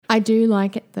I do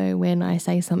like it though when I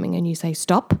say something and you say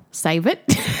stop, save it.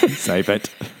 Save it.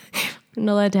 I'm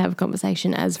not allowed to have a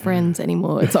conversation as friends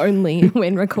anymore. It's only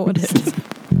when recorded.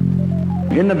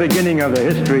 In the beginning of the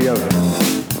history of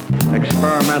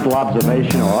experimental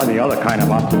observation or any other kind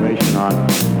of observation on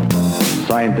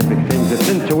scientific things, it's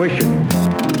intuition.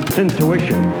 It's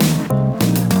intuition,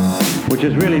 which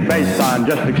is really based on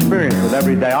just experience with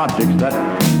everyday objects that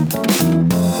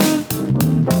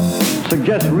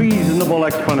suggest reasonable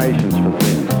explanations for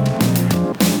things.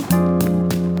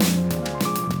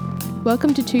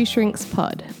 Welcome to Two Shrinks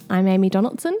Pod. I'm Amy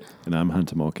Donaldson. And I'm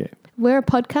Hunter Morke. We're a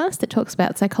podcast that talks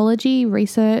about psychology,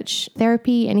 research,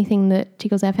 therapy, anything that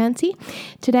tickles our fancy.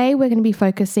 Today we're going to be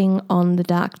focusing on the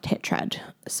dark tetrad.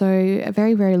 So a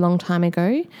very, very long time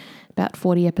ago, about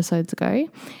 40 episodes ago,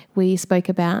 we spoke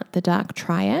about the dark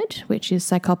triad, which is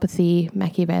psychopathy,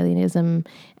 Machiavellianism,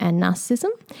 and narcissism.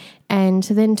 And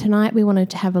then tonight we wanted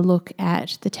to have a look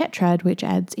at the tetrad, which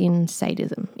adds in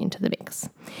sadism into the mix.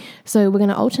 So we're going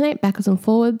to alternate backwards and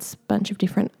forwards, bunch of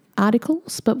different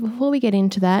articles. But before we get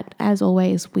into that, as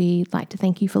always, we'd like to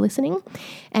thank you for listening.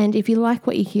 And if you like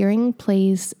what you're hearing,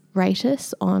 please rate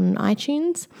us on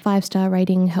iTunes. 5-star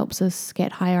rating helps us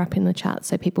get higher up in the charts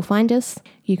so people find us.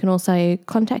 You can also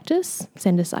contact us,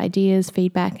 send us ideas,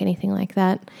 feedback, anything like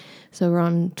that. So we're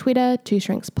on Twitter,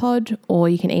 TwoShrinksPod, or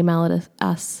you can email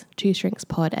us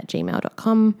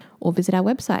twosshrinkspod@gmail.com, or visit our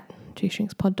website,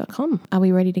 twosshrinkspod.com. Are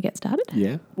we ready to get started?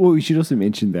 Yeah. Well, we should also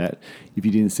mention that if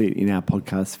you didn't see it in our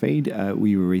podcast feed,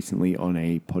 we were recently on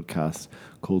a podcast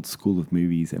called School of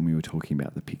Movies, and we were talking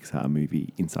about the Pixar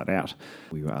movie Inside Out.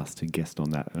 We were asked to guest on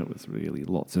that, and it was really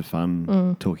lots of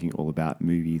fun talking all about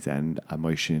movies and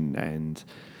emotion and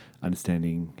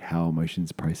understanding how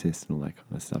emotions are processed and all that kind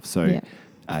of stuff. So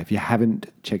if you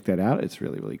haven't checked that out, it's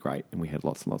really, really great, and we had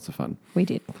lots and lots of fun. We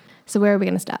did. So where are we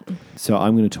going to start? So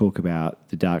I'm going to talk about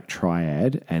the dark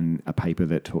triad and a paper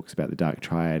that talks about the dark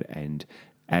triad and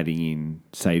adding in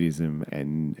sadism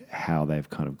and how they've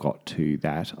kind of got to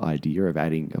that idea of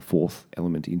adding a fourth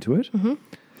element into it. Mm-hmm.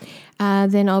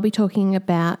 Then I'll be talking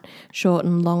about short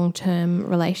and long-term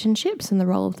relationships and the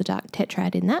role of the dark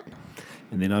tetrad in that.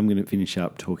 And then I'm going to finish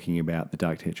up talking about the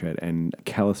dark tetrad and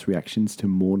callous reactions to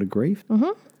mourner grief.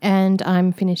 Mm-hmm. And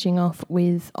I'm finishing off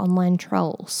with online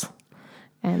trolls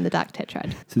and the dark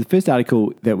tetrad. So the first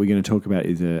article that we're going to talk about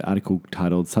is an article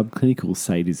titled Subclinical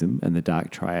Sadism and the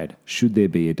Dark Triad. Should there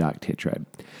be a dark tetrad?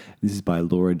 This is by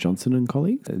Laura Johnson and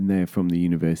colleagues, and they're from the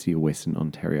University of Western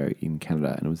Ontario in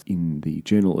Canada, and it was in the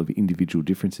Journal of Individual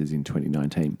Differences in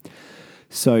 2019.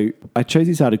 So I chose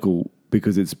this article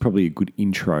because it's probably a good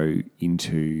intro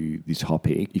into the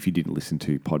topic if you didn't listen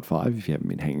to Pod 5, if you haven't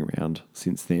been hanging around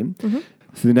since then. Mm-hmm.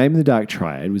 So the name of the dark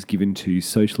triad was given to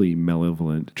socially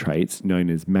malevolent traits known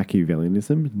as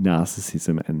Machiavellianism,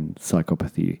 narcissism, and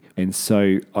psychopathy. And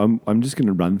so I'm just going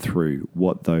to run through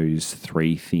what those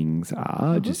three things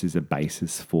are, just as a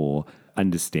basis for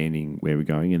understanding where we're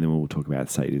going, and then we'll talk about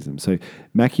sadism. So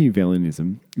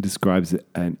Machiavellianism describes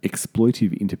an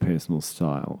exploitive interpersonal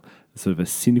style, sort of a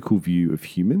cynical view of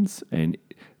humans, and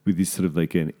with this sort of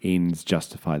like an ends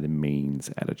justify the means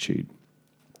attitude.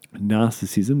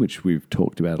 Narcissism, which we've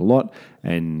talked about a lot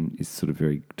and is sort of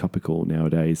very topical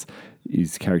nowadays,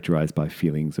 is characterized by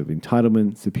feelings of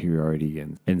entitlement, superiority,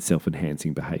 and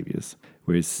self-enhancing behaviors.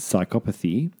 Whereas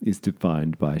psychopathy is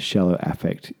defined by shallow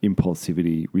affect,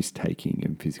 impulsivity, risk-taking,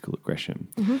 and physical aggression.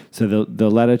 Mm-hmm. So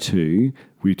the latter two,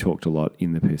 we talked a lot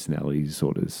in the personality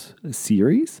disorders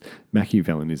series.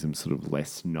 Machiavellianism is sort of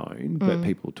less known, but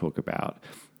people talk about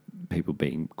people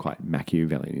being quite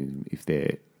Machiavellian if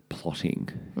they're plotting,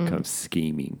 kind of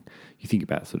scheming. You think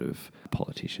about sort of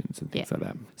politicians and things like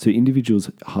that. So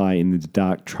individuals high in the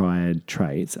dark triad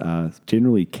traits are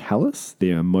generally callous,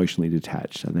 they're emotionally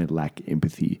detached, and they lack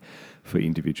empathy for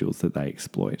individuals that they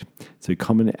exploit. So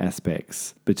common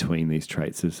aspects between these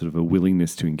traits are sort of a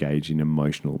willingness to engage in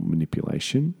emotional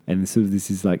manipulation. And sort of this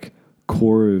is like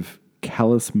core of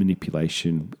callous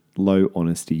manipulation, low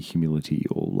honesty, humility,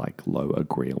 or like low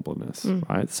agreeableness,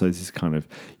 right? So this is kind of,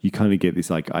 you kind of get this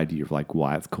like idea of like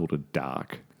why it's called a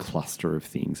dark cluster of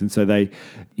things. And so they,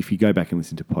 if you go back and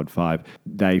listen to Pod 5,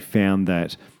 they found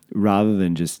that rather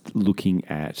than just looking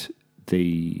at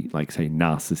the, like say,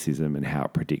 narcissism and how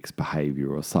it predicts behavior,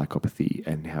 or psychopathy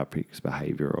and how it predicts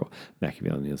behavior, or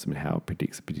Machiavellianism and how it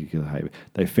predicts a particular behavior,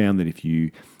 they found that if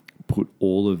you put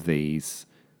all of these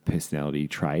personality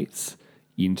traits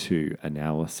into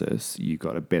analysis, you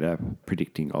got a better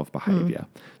predicting of behaviour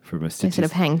from a statistic. They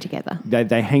sort of hang together.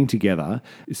 They hang together,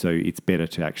 so it's better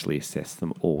to actually assess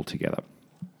them all together.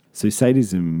 So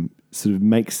sadism sort of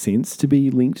makes sense to be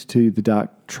linked to the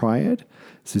dark triad.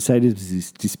 So sadism is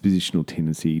this dispositional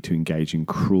tendency to engage in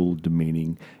cruel,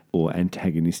 demeaning, or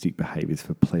antagonistic behaviours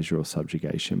for pleasure or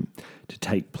subjugation, to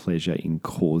take pleasure in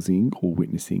causing or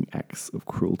witnessing acts of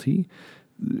cruelty.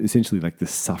 Essentially, like the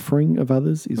suffering of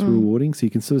others is rewarding. So you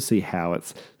can sort of see how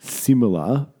it's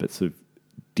similar but sort of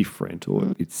different,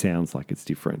 or it sounds like it's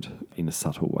different in a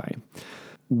subtle way.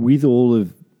 With all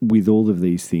of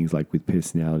these things, like with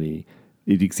personality,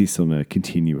 it exists on a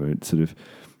continuum, sort of,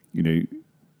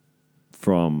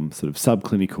 from sort of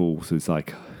subclinical, so it's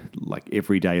like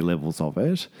everyday levels of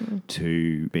it,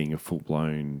 to being a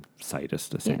full-blown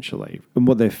sadist, essentially. Yeah. And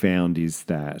what they've found is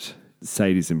that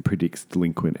sadism predicts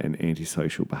delinquent and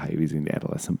antisocial behaviours in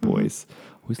adolescent boys.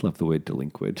 I always love the word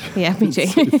delinquent. Yeah, me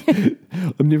too.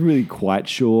 I'm never really quite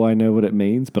sure I know what it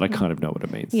means, but I kind of know what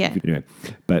it means. Yeah. Anyway,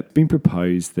 but been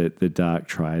proposed that the dark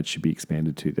triad should be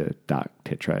expanded to the dark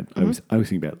tetrad. I was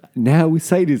thinking about that. Now with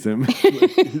sadism.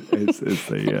 as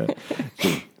the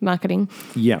Marketing.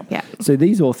 Yeah. Yeah. So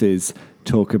these authors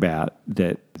talk about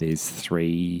that there's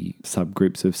 3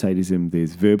 subgroups of sadism.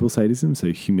 There's verbal sadism,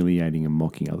 so humiliating and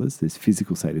mocking others. There's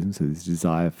physical sadism, so there's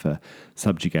desire for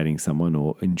subjugating someone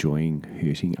or enjoying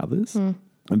hurting others. And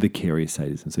vicarious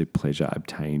sadism, so pleasure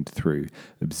obtained through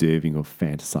observing or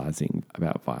fantasizing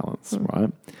about violence,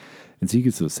 right? And so you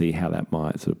can sort of see how that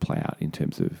might sort of play out in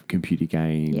terms of computer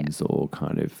games or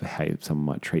kind of how someone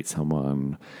might treat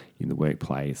someone in the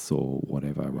workplace or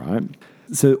whatever, right?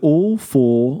 So all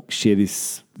 4 share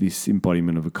this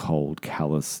embodiment of a cold,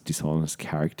 callous, dishonest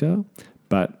character,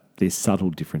 but there's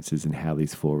subtle differences in how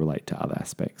these 4 relate to other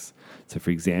aspects. So, for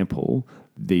example,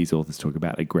 these authors talk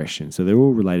about aggression. So they're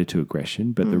all related to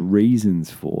aggression, but the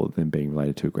reasons for them being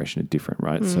related to aggression are different,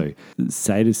 right? So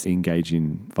sadists engage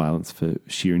in violence for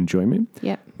sheer enjoyment,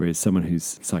 whereas someone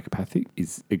who's psychopathic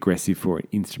is aggressive for an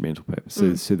instrumental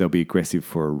purpose. So they'll be aggressive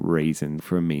for a reason,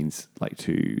 for a means, like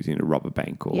to rob a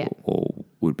bank or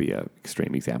would be an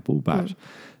extreme example, but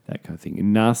that kind of thing.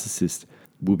 And narcissists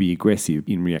will be aggressive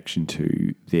in reaction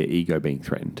to their ego being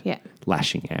threatened,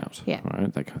 lashing out,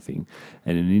 right, that kind of thing.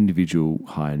 And an individual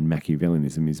high in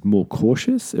Machiavellianism is more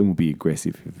cautious and will be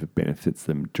aggressive if it benefits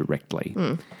them directly.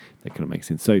 That kind of makes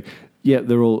sense. So, yeah,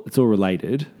 it's all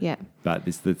related, but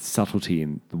there's the subtlety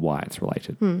in why it's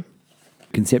related.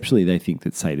 Conceptually, they think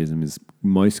that sadism is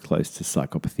most close to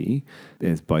psychopathy,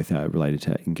 as both are related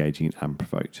to engaging in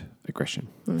unprovoked aggression,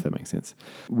 if that makes sense.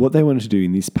 What they wanted to do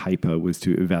in this paper was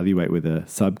to evaluate whether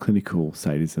subclinical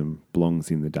sadism belongs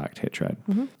in the dark tetrad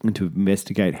and to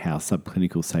investigate how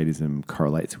subclinical sadism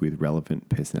correlates with relevant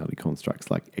personality constructs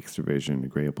like extroversion,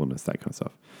 agreeableness, that kind of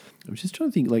stuff. I'm just trying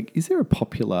to think, like, is there a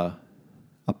popular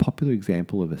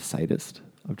example of a sadist?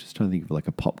 I'm just trying to think of like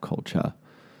a pop culture.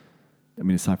 I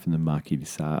mean, aside from the Marquis de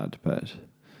Sade, but...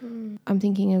 I'm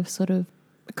thinking of sort of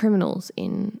criminals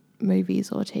in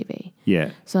movies or TV.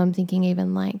 Yeah. So I'm thinking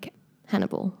even like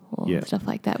Hannibal or stuff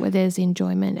like that, where there's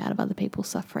enjoyment out of other people's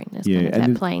suffering. There's kind of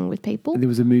that playing with people. There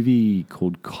was a movie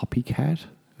called Copycat.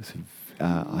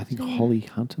 I think Holly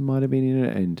Hunter might have been in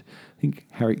it, and I think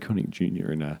Harry Connick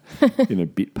Jr. in a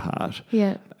bit part.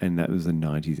 Yeah. And that was the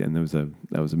 90s, and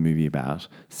that was a movie about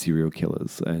serial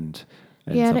killers and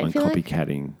someone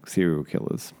copycatting serial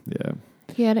killers. Yeah.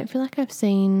 Yeah, I don't feel like I've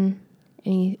seen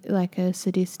any like a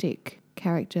sadistic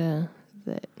character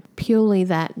that purely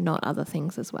that, not other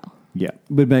things as well. Yeah,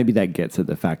 but maybe that gets at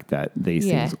the fact that these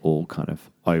things all kind of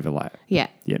overlap. Yeah.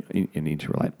 Yeah, and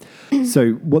interrelate.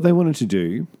 So what they wanted to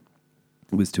do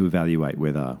was to evaluate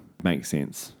whether it makes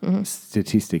sense,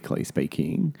 statistically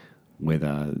speaking,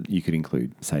 whether you could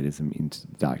include sadism into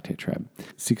the dark tetrad.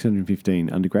 615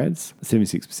 undergrads,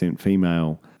 76%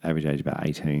 female, average age about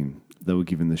 18. They were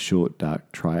given the short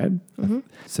dark triad,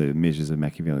 so measures of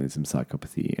Machiavellianism,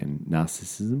 psychopathy, and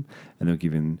narcissism, and they were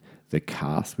given the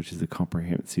CAST, which is the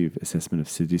Comprehensive Assessment of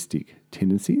Sadistic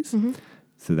Tendencies.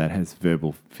 So that has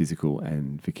verbal, physical,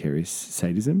 and vicarious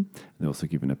sadism. And they're also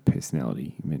given a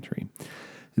personality inventory.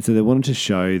 And so they wanted to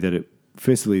show that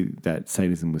firstly, that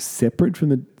sadism was separate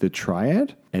from the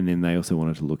triad, and then they also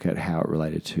wanted to look at how it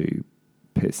related to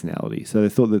personality. So they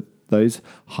thought that those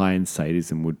high in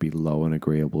sadism would be low on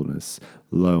agreeableness,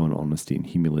 low on honesty and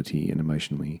humility and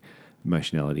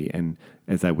emotionality, and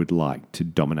as they would like to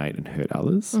dominate and hurt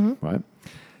others, right?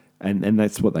 And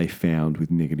that's what they found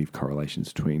with negative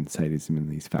correlations between sadism and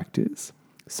these factors.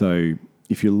 So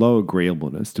if you're low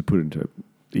agreeableness, to put it into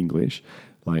English,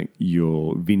 like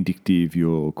you're vindictive,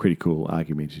 you're critical,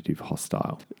 argumentative,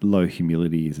 hostile. Low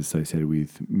humility is associated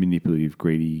with manipulative,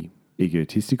 greedy,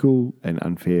 egotistical and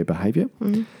unfair behaviour.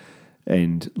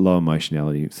 And low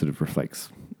emotionality sort of reflects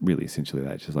really essentially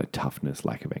that, just like toughness,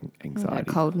 lack of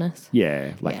anxiety. Coldness.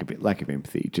 Yeah, lack of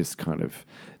empathy. Just kind of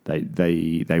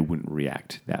they wouldn't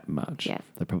react that much. Yeah.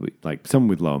 They probably, like someone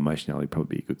with low emotionality,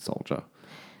 probably be a good soldier.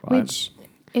 Right? Which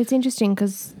it's interesting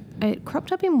because it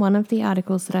cropped up in one of the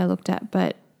articles that I looked at,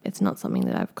 but it's not something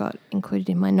that I've got included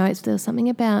in my notes. There was something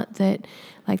about that,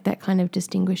 like that kind of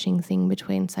distinguishing thing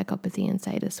between psychopathy and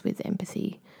sadist with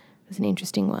empathy. It's an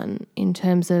interesting one in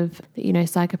terms of,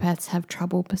 psychopaths have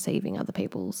trouble perceiving other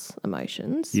people's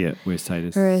emotions. Yeah, whereas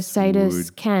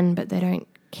sadists can, but they don't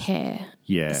care.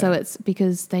 Yeah. So it's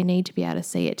because they need to be able to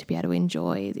see it to be able to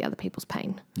enjoy the other people's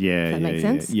pain. Yeah, Does that make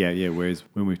sense? Yeah. Whereas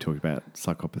when we've talked about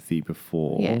psychopathy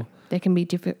before, there can be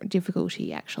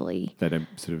difficulty actually. They don't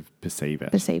sort of perceive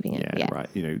it. Perceiving it, yeah. Right.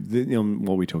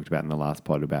 What we talked about in the last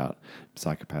pod about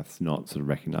psychopaths not sort of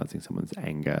recognizing someone's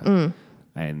anger.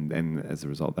 And as a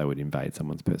result, they would invade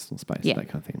someone's personal space, that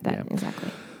kind of thing.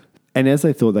 Exactly. And as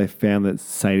they thought, they found that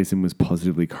sadism was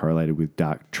positively correlated with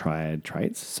dark triad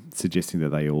traits, suggesting that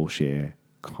they all share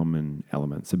common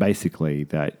elements. So basically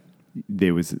that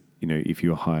there was, if you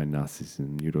were high in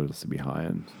narcissism, you'd also be high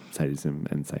in sadism,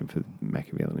 and same for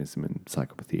Machiavellianism and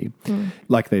psychopathy.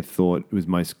 Like they thought it was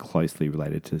most closely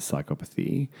related to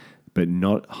psychopathy, but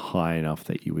not high enough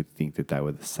that you would think that they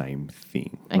were the same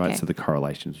thing, right? So the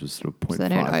correlations was sort of 0.5. So they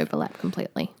don't overlap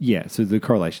completely. Yeah, so the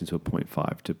correlations were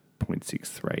 0.5 to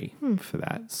 0.63 for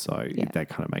that. So that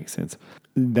kind of makes sense.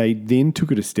 They then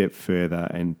took it a step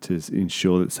further and to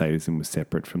ensure that sadism was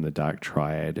separate from the dark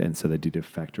triad, and so they did a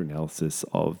factor analysis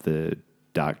of the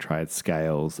dark triad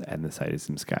scales and the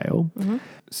sadism scale,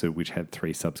 so which had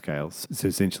 3 subscales. So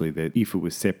essentially that if it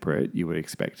was separate, you would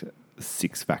expect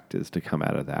 6 factors to come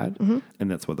out of that.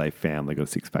 And that's what they found. They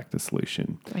got a 6-factor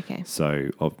solution. Okay. So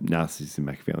of narcissism,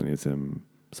 Machiavellianism,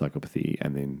 psychopathy,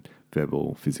 and then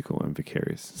verbal, physical, and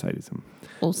vicarious sadism.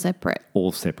 All separate.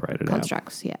 All separated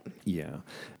constructs, out. Yeah.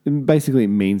 And basically it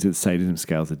means that sadism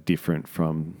scales are different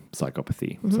from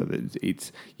psychopathy. So that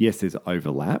it's, yes, there's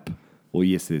overlap, or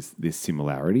yes, there's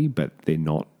similarity, but they're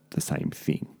not the same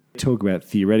thing. Talk about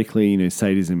theoretically,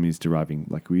 sadism is deriving,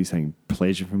 like we were saying,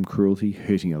 pleasure from cruelty.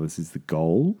 Hurting others is the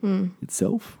goal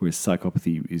itself, whereas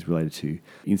psychopathy is related to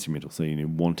instrumental, so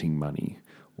wanting money,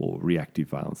 or reactive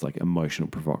violence, like emotional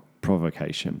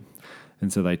provocation.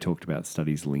 And so they talked about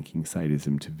studies linking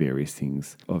sadism to various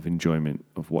things of enjoyment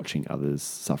of watching others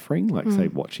suffering, like say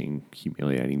watching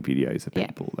humiliating videos of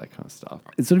people, that kind of stuff.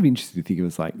 It's sort of interesting to think of it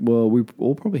as like, well, we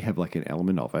all probably have like an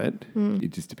element of it. It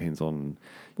just depends on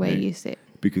where you sit.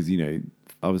 Because,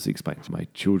 I was explaining to my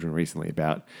children recently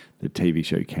about the TV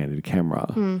show Candid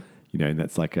Camera, and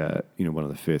that's like one of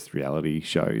the first reality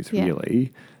shows,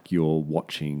 really. You're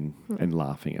watching and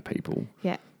laughing at people.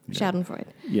 Yeah. Schadenfreude.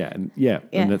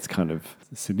 And that's kind of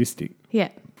sadistic. Yeah.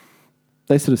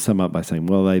 They sort of sum up by saying,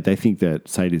 well, they think that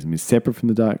sadism is separate from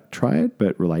the dark triad,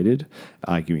 but related,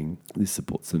 arguing this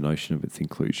supports the notion of its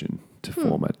inclusion to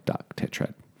form a dark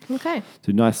tetrad. Okay.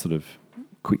 So nice sort of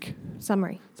quick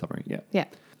summary. Yeah.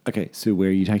 Okay, so where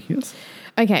are you taking us?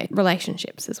 Okay,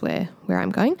 relationships is where I'm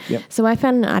going. Yep. So I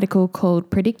found an article called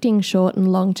Predicting Short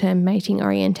and Long-Term Mating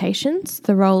Orientations,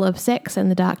 The Role of Sex and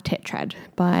the Dark Tetrad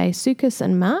by Soukas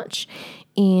and March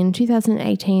in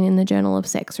 2018 in the Journal of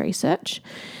Sex Research.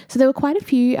 So there were quite a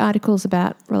few articles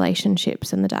about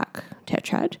relationships and the dark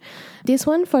tetrad. This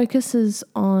one focuses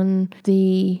on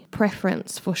the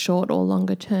preference for short or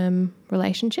longer term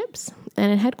relationships,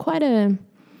 and it had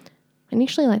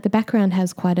initially, like the background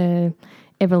has quite a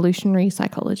evolutionary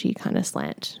psychology kind of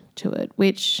slant to it,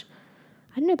 which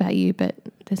I don't know about you, but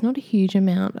there's not a huge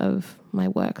amount of my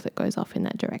work that goes off in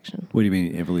that direction. What do you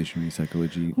mean evolutionary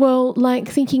psychology? Well, like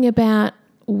thinking about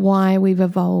why we've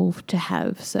evolved to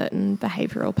have certain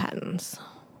behavioural patterns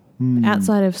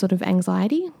outside of sort of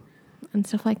anxiety and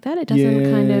stuff like that. It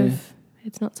doesn't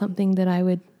it's not something that I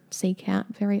would seek out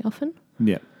very often.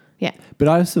 Yeah. Yeah. But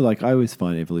I always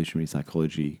find evolutionary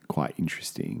psychology quite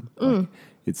interesting. Like,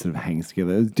 it sort of hangs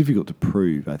together. It's difficult to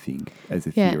prove, I think, as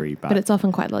a theory. But it's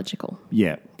often quite logical.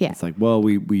 Yeah. Yeah. It's like, well,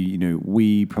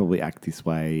 we probably act this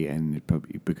way and it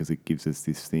probably because it gives us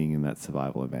this thing and that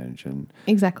survival advantage and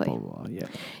exactly. blah, blah, blah. Yeah.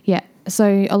 Yeah.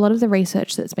 So a lot of the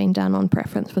research that's been done on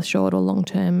preference for short or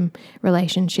long-term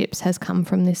relationships has come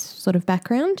from this sort of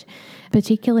background,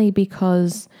 particularly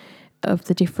because of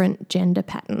the different gender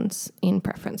patterns in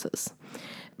preferences.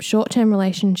 Short-term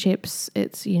relationships,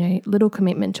 it's, little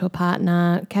commitment to a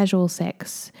partner, casual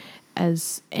sex,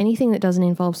 as anything that doesn't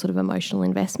involve sort of emotional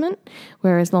investment,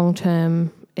 whereas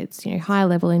long-term, it's, higher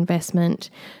level investment,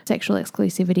 sexual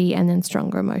exclusivity, and then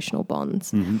stronger emotional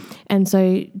bonds. Mm-hmm. And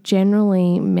so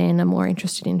generally men are more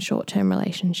interested in short-term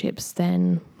relationships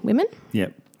than women.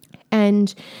 Yep.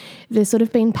 And there's sort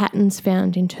of been patterns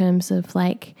found in terms of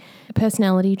like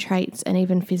personality traits and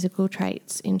even physical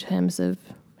traits in terms of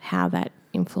how that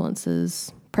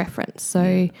influences preference.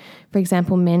 So, for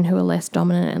example, men who are less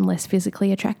dominant and less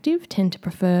physically attractive tend to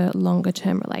prefer longer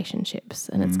term relationships.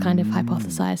 And it's kind of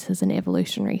hypothesized as an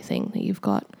evolutionary thing that you've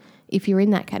got, if you're in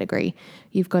that category,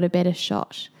 you've got a better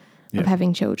shot of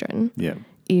having children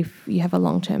if you have a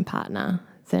long term partner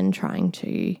than trying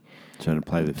to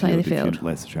play the field if you're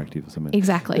less attractive or something.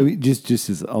 Exactly. I mean, just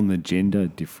as on the gender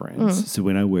difference. So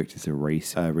when I worked as a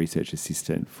research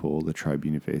assistant for La Trobe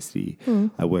University,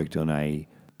 I worked on a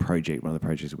project. One of the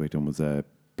projects I worked on was a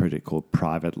project called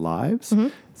Private Lives.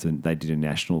 So they did a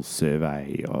national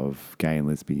survey of gay and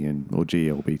lesbian or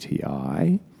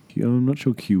GLBTI. I'm not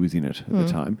sure Q was in it at the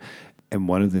time. And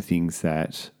one of the things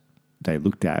that they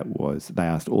looked at was they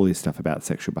asked all this stuff about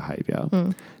sexual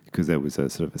behaviour because there was a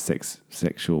sort of a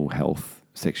sexual health,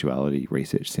 sexuality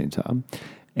research centre.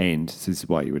 And so this is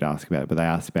why you would ask about it. But they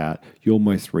asked about your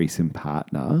most recent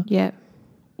partner. Yeah.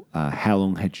 How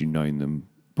long had you known them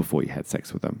before you had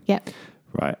sex with them? Yep.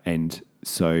 Right. And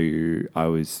so I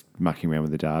was mucking around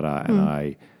with the data and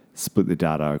I split the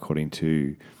data according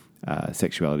to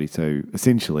sexuality. So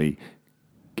essentially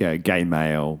gay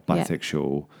male,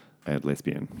 bisexual,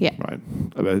 lesbian. Yeah. Right.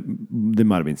 There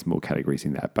might have been some more categories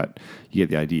in that, but you get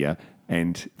the idea.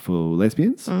 And for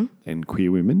lesbians and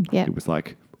queer women, it was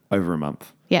like over a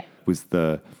month. Yeah. Was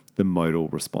the modal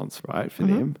response, right, for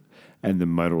them. And the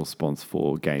modal response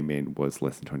for gay men was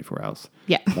less than 24 hours.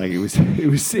 Yeah. Like it was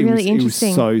really interesting. It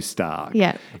was so stark.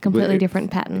 Yeah. Completely different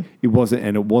pattern. It wasn't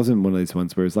one of those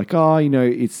ones where it's like,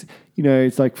 it's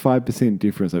like 5%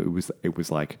 difference. It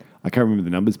was like, I can't remember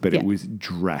the numbers, but it was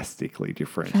drastically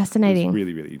different. Fascinating. It was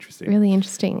really, really interesting. Really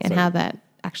interesting. And how that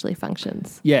actually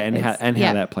functions. Yeah, and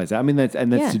how that plays out. I mean, that's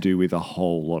to do with a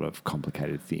whole lot of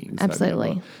complicated things.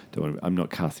 Absolutely. I'm not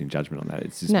casting judgment on that.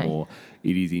 It's just more.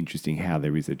 It is interesting how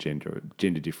there is a gender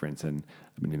difference, and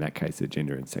I mean, in that case, a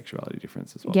gender and sexuality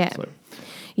difference as well.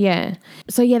 Yeah.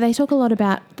 So they talk a lot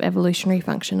about evolutionary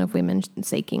function of women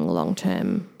seeking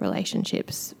long-term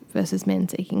relationships versus men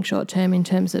seeking short-term, in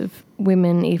terms of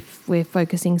women, if we're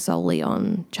focusing solely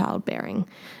on childbearing,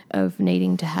 of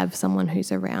needing to have someone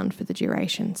who's around for the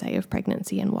duration, say, of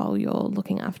pregnancy and while you're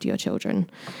looking after your children,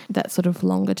 that sort of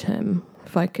longer-term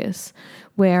focus.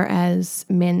 Whereas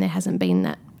men, there hasn't been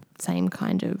that same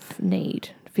kind of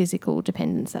need, physical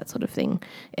dependence, that sort of thing,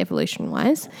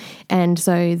 evolution-wise. And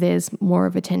so there's more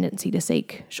of a tendency to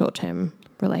seek short-term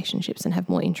relationships and have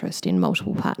more interest in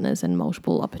multiple partners and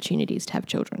multiple opportunities to have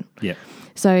children. Yeah.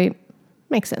 So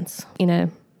makes sense in a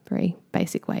very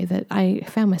basic way that I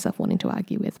found myself wanting to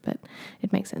argue with, but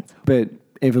it makes sense. But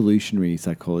evolutionary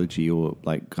psychology, or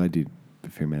like I did a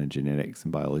fair amount of genetics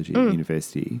and biology at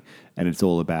university, and it's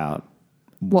all about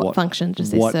what function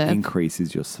does this serve?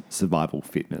 Increases your survival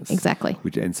fitness. Exactly.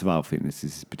 And survival fitness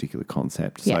is this particular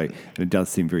concept. So, and it does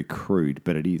seem very crude,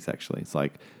 but it is actually. It's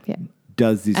like,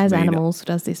 does this as mean animals,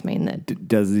 does this mean that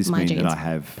does this mean genes that I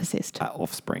have persist?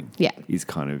 Offspring? Yeah. Is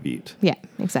kind of it. Yeah,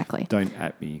 exactly. Don't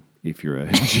at me if you're a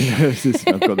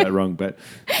geneticist. I've got that wrong, but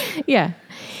yeah.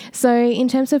 So in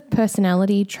terms of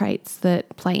personality traits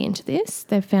that play into this,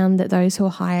 they've found that those who are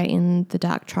higher in the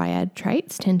dark triad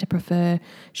traits tend to prefer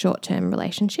short-term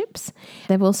relationships.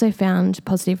 They've also found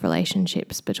positive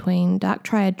relationships between dark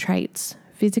triad traits,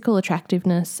 physical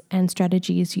attractiveness, and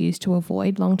strategies used to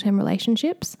avoid long-term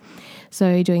relationships.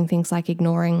 So doing things like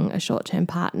ignoring a short-term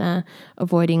partner,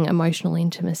 avoiding emotional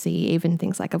intimacy, even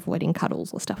things like avoiding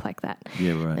cuddles or stuff like that.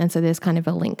 Yeah, right. And so there's kind of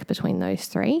a link between those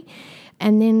three.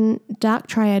 And then dark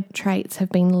triad traits have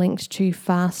been linked to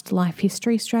fast life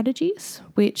history strategies,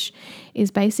 which is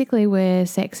basically where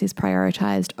sex is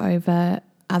prioritised over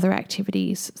other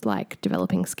activities like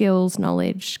developing skills,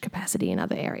 knowledge, capacity in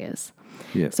other areas.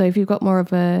 Yeah. So if you've got more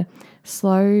of a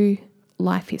slow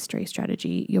life history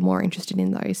strategy, you're more interested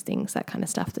in those things, that kind of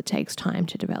stuff that takes time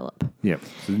to develop. Yeah.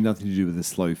 So nothing to do with the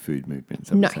slow food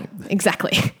movement. No,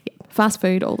 exactly. Fast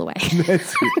food all the way.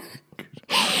 That's it.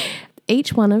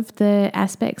 Each one of the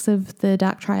aspects of the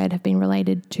dark triad have been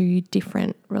related to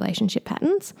different relationship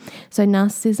patterns. So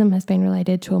narcissism has been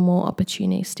related to a more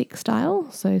opportunistic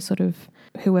style, so sort of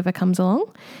whoever comes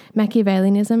along.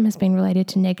 Machiavellianism has been related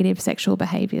to negative sexual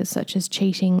behaviours such as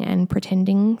cheating and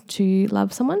pretending to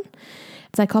love someone.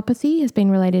 Psychopathy has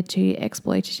been related to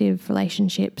exploitative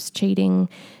relationships, cheating,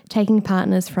 taking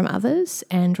partners from others,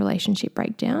 and relationship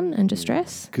breakdown and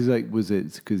distress.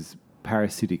 Because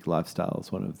parasitic lifestyle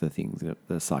is one of the things that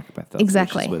the psychopath does.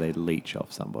 Exactly. Which is where they leech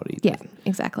off somebody. Yeah,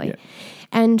 exactly. Yeah.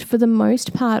 And for the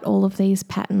most part, all of these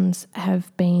patterns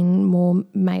have been more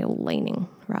male-leaning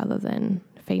rather than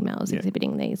females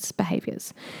exhibiting these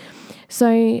behaviours.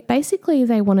 So basically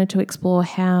they wanted to explore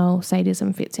how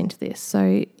sadism fits into this.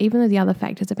 So even though the other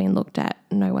factors have been looked at,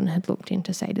 no one had looked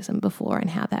into sadism before and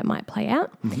how that might play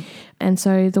out. Mm-hmm. And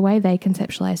so the way they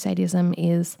conceptualise sadism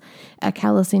is a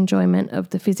callous enjoyment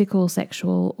of the physical,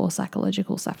 sexual or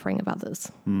psychological suffering of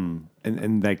others. And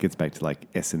that gets back to like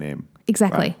S&M.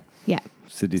 Exactly, right? yeah.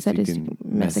 Sadistic and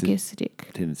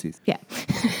masochistic tendencies. Yeah.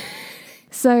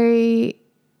 So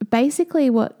basically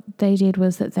what they did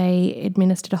was that they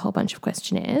administered a whole bunch of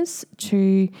questionnaires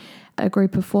to a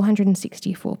group of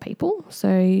 464 people.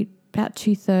 So about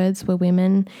 2/3 were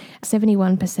women,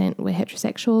 71% were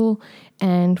heterosexual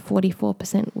and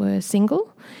 44% were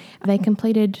single. They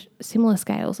completed similar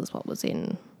scales as what was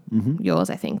in yours,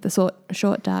 I think, the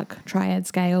short dark triad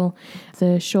scale,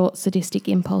 the short sadistic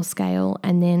impulse scale,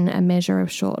 and then a measure of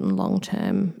short and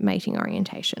long-term mating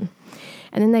orientation.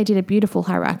 And then they did a beautiful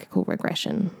hierarchical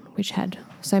regression, which had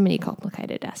so many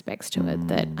complicated aspects to it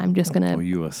that I'm just going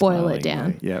to boil it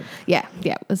down. Yep. Yeah,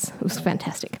 it was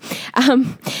fantastic.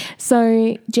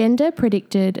 So gender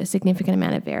predicted a significant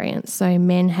amount of variance. So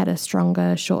men had a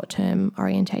stronger short-term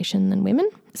orientation than women.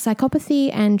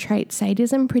 Psychopathy and trait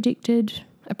sadism predicted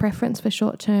a preference for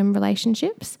short-term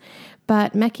relationships,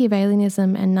 but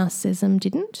Machiavellianism and narcissism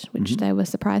didn't, which they were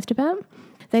surprised about.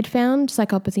 They'd found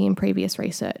psychopathy in previous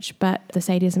research, but the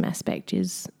sadism aspect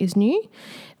is new.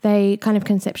 They kind of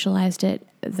conceptualised it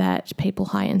that people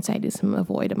high in sadism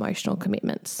avoid emotional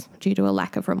commitments due to a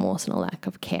lack of remorse and a lack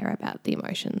of care about the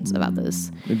emotions of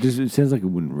others. It sounds like it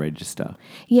wouldn't register.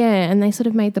 Yeah, and they sort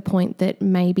of made the point that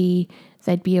maybe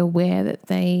they'd be aware that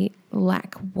they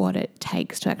lack what it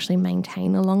takes to actually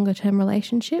maintain a longer term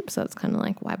relationship. So it's kind of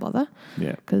like, why bother?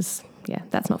 Yeah. Because,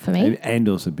 that's not for me. And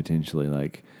also potentially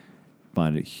like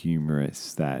find it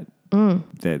humorous that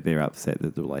they're upset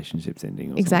that the relationship's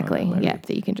ending. Or Exactly. like that,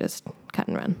 that you can just cut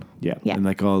and run. Yeah. Yeah. And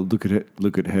like, oh, look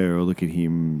at her or look at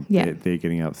him. Yeah. They're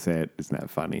getting upset. Isn't that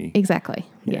funny? Exactly.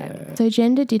 Yeah. So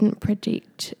gender didn't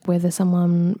predict whether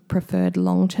someone preferred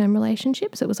long-term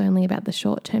relationships. It was only about the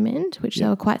short-term end, which they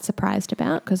were quite surprised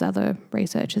about because other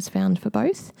researchers found for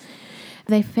both.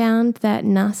 They found that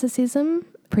narcissism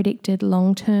predicted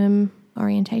long-term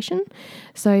orientation.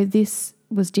 So this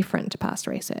was different to past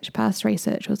research. Past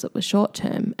research was it was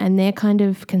short-term, and their kind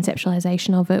of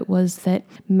conceptualization of it was that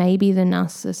maybe the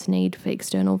narcissist's need for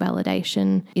external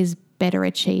validation is better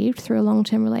achieved through a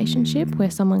long-term relationship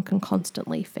where someone can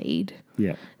constantly feed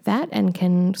that and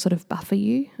can sort of buffer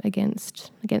you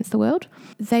against the world.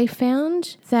 They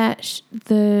found that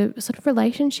the sort of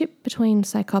relationship between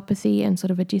psychopathy and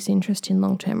sort of a disinterest in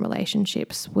long-term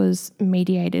relationships was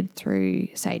mediated through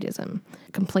sadism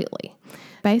completely.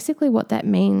 Basically what that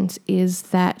means is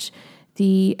that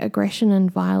the aggression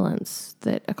and violence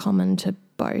that are common to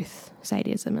both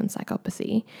sadism and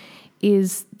psychopathy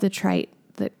is the trait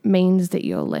that means that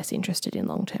you're less interested in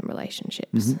long-term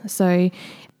relationships. So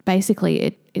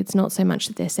basically it's not so much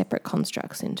that they're separate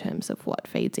constructs in terms of what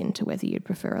feeds into whether you'd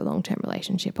prefer a long-term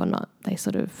relationship or not. They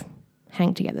sort of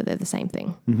hang together. They're the same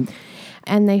thing.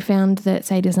 And they found that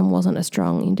sadism wasn't a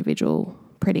strong individual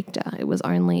predictor. It was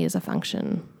only as a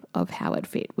function of how it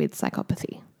fit with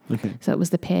psychopathy. Okay. So it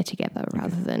was the pair together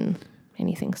rather than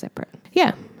anything separate.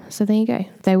 Yeah. So there you go.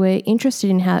 They were interested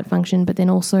in how it functioned, but then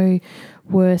also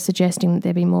were suggesting that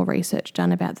there be more research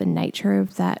done about the nature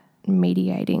of that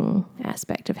mediating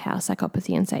aspect of how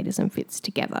psychopathy and sadism fits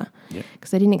together.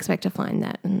 Because they didn't expect to find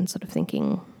that and sort of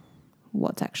thinking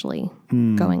what's actually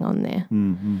going on there.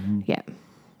 Yeah.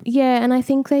 Yeah, and I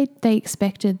think they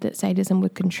expected that sadism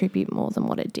would contribute more than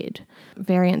what it did.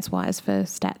 Variance-wise, for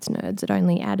stats nerds, it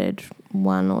only added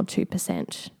 1 or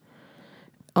 2%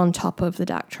 on top of the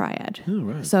dark triad. Oh,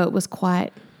 right. So it was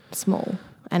quite small,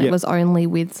 and it was only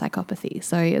with psychopathy.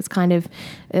 So it's kind of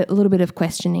a little bit of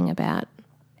questioning about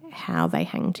how they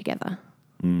hang together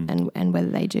and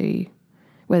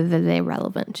whether they're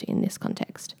relevant in this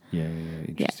context. Yeah,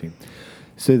 interesting. Yeah.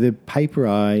 So the paper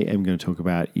I am going to talk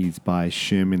about is by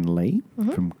Sherman Lee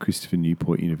from Christopher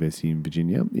Newport University in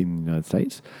Virginia in the United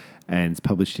States, and it's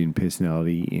published in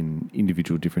Personality in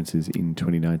Individual Differences in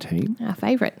 2019. Our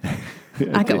favourite.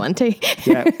 I got one too.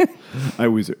 Yeah. I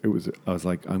was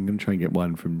like, I'm going to try and get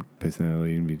one from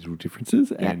Personality in Individual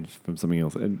Differences and from something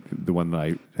else. And the one that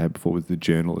I had before was the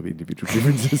Journal of Individual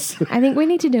Differences. I think we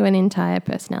need to do an entire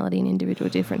Personality in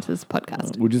Individual Differences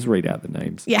podcast. We'll just read out the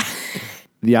names. Yeah.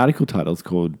 The article title is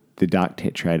called The Dark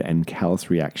Tetrad and Callous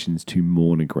Reactions to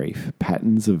Mourner Grief,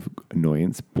 Patterns of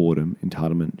Annoyance, Boredom,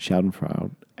 Entitlement,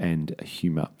 Schadenfreude, and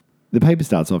Humour. The paper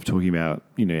starts off talking about,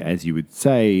 as you would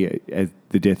say, as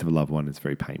the death of a loved one is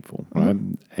very painful, right?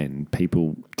 And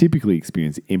people typically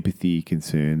experience empathy,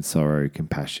 concern, sorrow,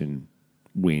 compassion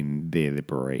when they're the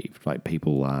bereaved. Like,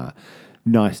 people are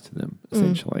nice to them,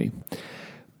 essentially.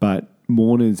 But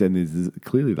mourners, and there's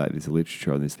clearly there's a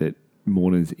literature on this, that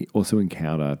mourners also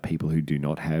encounter people who do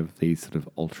not have these sort of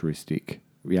altruistic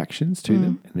reactions to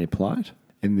them and their plight.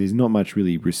 And there's not much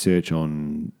really research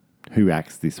on who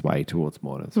acts this way towards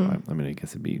mourners, right? I mean, I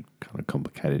guess it'd be kind of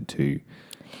complicated to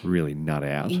really nut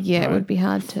out. Yeah, right? it would be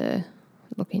hard to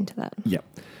look into that. Yeah.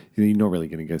 You're not really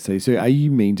going to go say, so are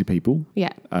you mean to people?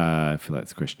 Yeah. Fill out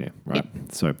this questionnaire, right?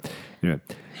 Yep. So,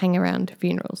 Hang around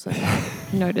funerals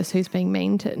and notice who's being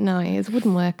mean to. No, it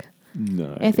wouldn't work.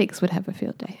 no. Ethics would have a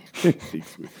field day.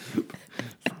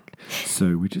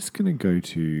 So we're just going to go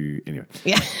to, anyway.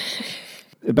 Yeah.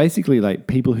 Basically, like,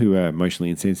 people who are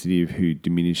emotionally insensitive, who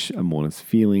diminish a mourner's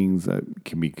feelings,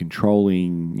 can be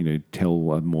controlling,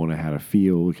 tell a mourner how to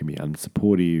feel, can be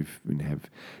unsupportive, and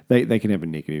they can have a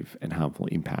negative and harmful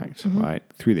impact, right,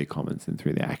 through their comments and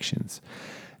through their actions.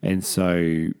 And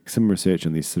so some research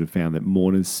on this sort of found that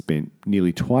mourners spent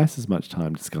nearly twice as much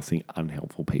time discussing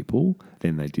unhelpful people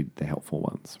than they did the helpful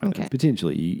ones. Right? Okay.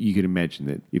 Potentially, you could imagine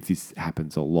that if this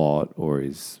happens a lot or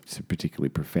is particularly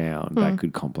profound, that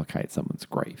could complicate someone's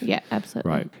grief. Yeah, absolutely.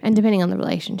 Right. And depending on the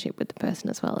relationship with the person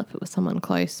as well, if it was someone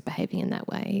close behaving in that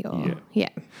way or... Yeah.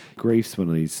 Grief's one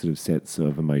of these sort of sets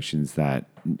of emotions that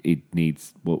it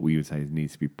needs, what we would say,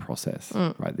 needs to be processed,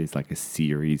 right? There's like a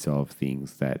series of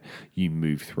things that you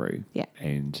move through. Yeah.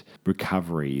 And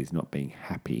recovery is not being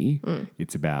happy.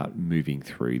 It's about moving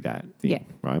through that thing,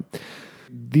 right?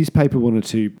 This paper wanted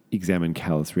to examine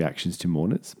callous reactions to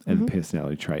mourners and the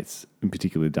personality traits, in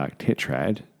particular dark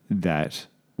tetrad, that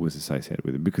was associated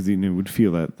with it, because it would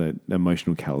feel that the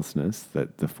emotional callousness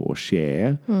that the four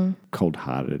share,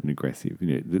 cold-hearted and aggressive,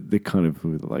 they're kind of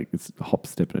like, it's a hop,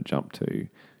 step and a jump to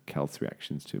callous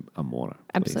reactions to a mourner.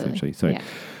 Absolutely. Essentially.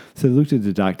 So they looked at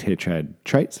the dark tetrad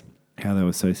traits, how they were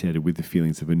associated with the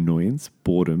feelings of annoyance,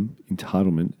 boredom,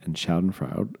 entitlement, and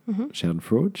schadenfreude.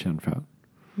 Schadenfreude.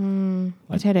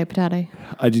 Potato.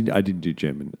 I didn't do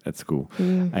German at school.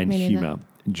 And me neither. humour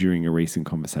during a recent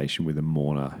conversation with a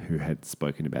mourner who had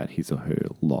spoken about his or her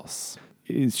loss.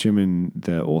 Sherman,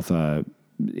 the author,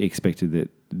 expected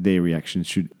that their reactions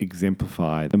should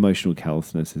exemplify emotional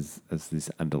callousness as this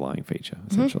underlying feature,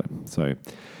 essentially. So,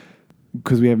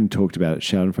 because we haven't talked about it,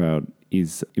 Schadenfreude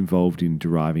is involved in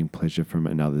deriving pleasure from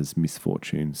another's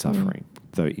misfortune, suffering,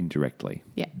 though indirectly.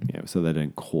 Yeah. So they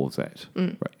don't cause it.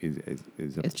 Right?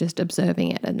 It's just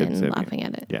observing it and then laughing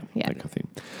at it. Yeah, that kind of thing.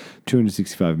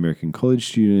 265 American college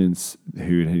students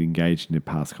who had engaged in a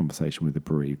past conversation with a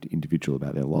bereaved individual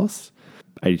about their loss.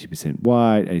 82%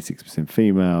 white, 86%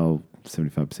 female,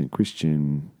 75%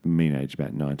 Christian, mean age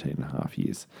about 19 and a half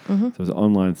years. So it was an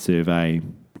online survey.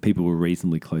 People were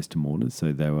reasonably close to mourners,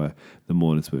 so the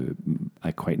mourners were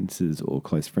acquaintances or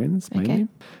close friends mainly. Okay.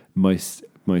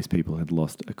 Most people had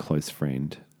lost a close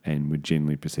friend and were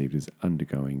generally perceived as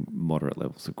undergoing moderate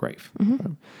levels of grief.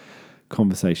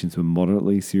 Conversations were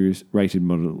rated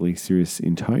moderately serious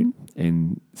in tone,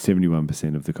 and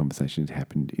 71% of the conversations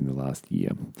happened in the last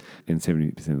year, and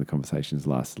 70% of the conversations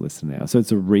lasted less than an hour. So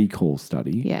it's a recall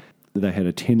study. Yeah. They had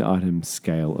a 10-item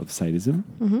scale of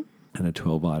sadism and a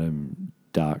 12-item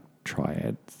dark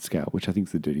triad scale, which I think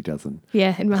is the Dirty Dozen.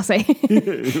 Yeah, it must be.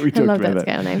 We I love that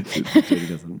scale name. The Dirty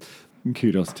Dozen.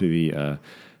 Kudos to the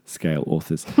scale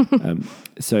authors.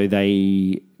 So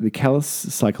the callous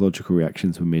psychological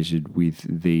reactions were measured with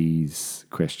these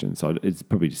questions. So it's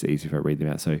probably just easy if I read them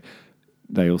out. So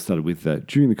they all started with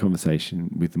during the conversation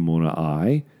with the mourner,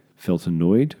 I felt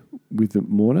annoyed with the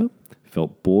mourner,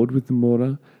 felt bored with the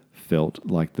mourner, felt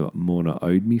like the mourner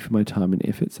owed me for my time and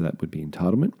effort, so that would be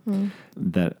entitlement.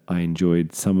 That I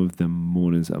enjoyed some of the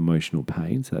mourner's emotional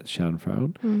pain, so that's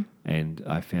Schadenfreude. And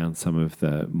I found some of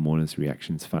the mourner's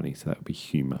reactions funny, so that would be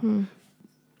humour.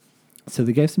 So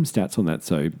they gave some stats on that.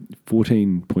 So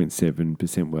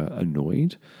 14.7% were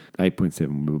annoyed,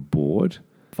 8.7% were bored,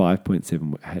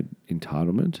 5.7% had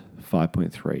entitlement,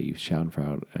 5.3%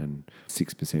 Schadenfreude, and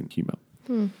 6% humour.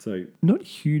 So not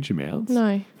huge amounts.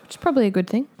 No, which is probably a good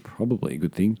thing. Probably a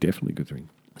good thing, definitely a good thing.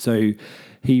 So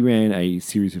he ran a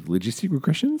series of logistic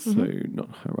regressions, so not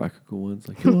hierarchical ones.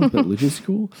 Like, but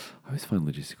logistical. I always find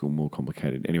logistical more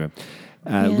complicated. Anyway,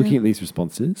 looking at these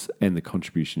responses and the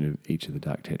contribution of each of the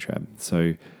dark tetrad.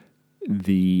 So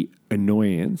the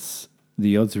annoyance,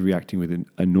 the odds of reacting with an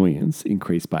annoyance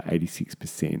increased by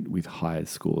 86% with higher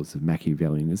scores of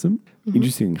Machiavellianism.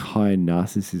 Interesting, higher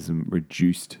narcissism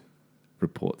reduced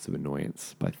reports of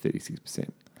annoyance by 36%.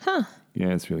 Huh. Yeah,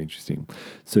 it's really interesting.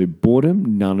 So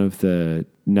boredom, none of the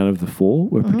four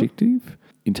were predictive.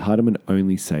 Entitlement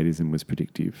only sadism was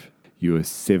predictive. You were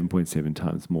 7.7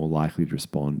 times more likely to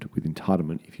respond with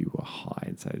entitlement if you were high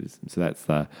in sadism. So that's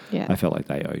I felt like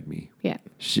they owed me. Yeah.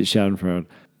 Schadenfreude,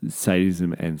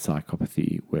 sadism and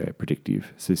psychopathy were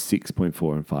predictive. So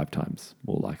 6.4 and 5 times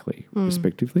more likely,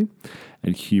 respectively.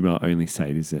 And humour only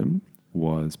sadism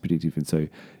was predictive. And so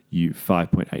you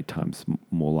 5.8 times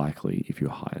more likely if you're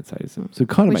high in sadism. So it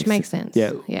kind of makes sense.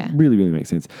 Yeah, really, really makes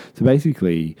sense. So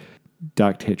basically,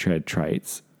 dark tetrad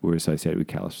traits were associated with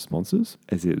callous responses,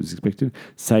 as it was expected.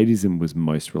 Sadism was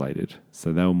most related.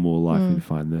 So they were more likely to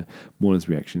find the mourner's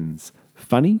reactions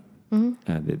funny,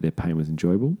 that their pain was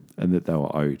enjoyable, and that they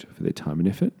were owed for their time and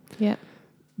effort. Yeah.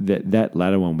 That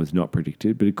latter one was not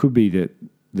predicted, but it could be that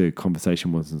the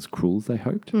conversation wasn't as cruel as they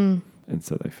hoped, and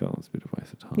so they felt it was a bit of a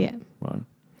waste of time. Yeah. Right.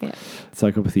 Yeah.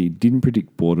 Psychopathy didn't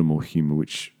predict boredom or humour,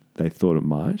 which they thought it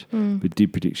might, but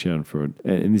did predict Schadenfreude.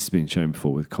 And this has been shown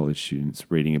before with college students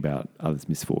reading about others'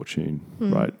 misfortune,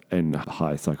 right? And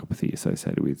high psychopathy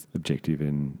associated with objective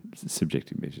and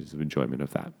subjective measures of enjoyment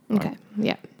of that. Right? Okay.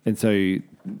 Yeah. And so it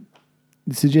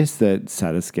suggests that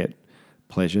sadists get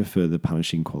pleasure for the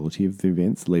punishing quality of the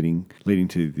events leading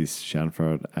to this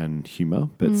Schadenfreude and humour,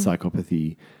 but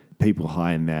psychopathy, people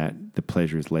high in that, the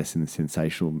pleasure is less in the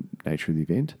sensational nature of the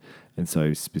event, and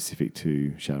so specific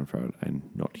to Schadenfreude and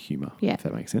not humour, if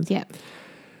that makes sense. Yeah.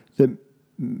 The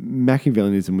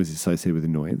Machiavellianism was associated with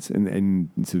annoyance, and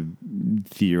sort of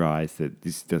theorised that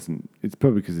this doesn't, it's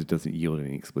probably because it doesn't yield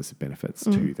any explicit benefits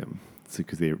to them. So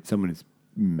because someone is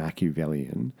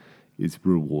Machiavellian is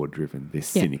reward driven, they're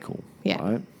cynical,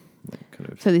 right? Kind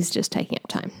of, So this is just taking up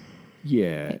time.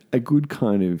 yeah, a good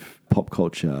kind of pop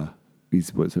culture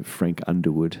is Frank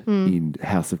Underwood in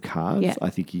House of Cards. Yeah. I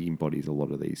think he embodies all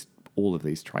of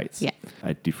these traits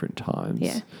at different times.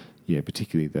 Yeah. Yeah,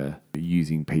 particularly the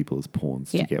using people as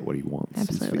pawns to get what he wants.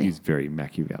 Absolutely. He's very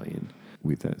Machiavellian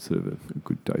with that sort of a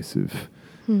good dose of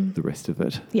the rest of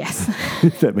it. Yes.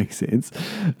 If that makes sense.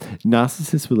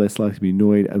 Narcissists were less likely to be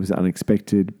annoyed. It was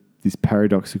unexpected. This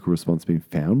paradoxical response been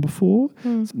found before. So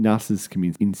narcissists can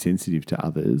be insensitive to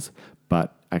others,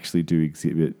 but actually do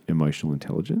exhibit emotional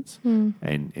intelligence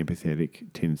and empathetic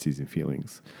tendencies and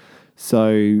feelings.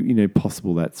 So,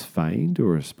 possible that's feigned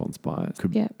or a response bias.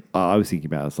 I was thinking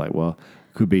about it, it's like, well,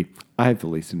 it could be I have the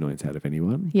least annoyance out of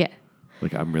anyone. Yeah.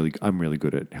 Like I'm really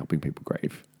good at helping people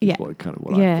grieve. Yeah. Kind of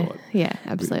what I thought. Yeah,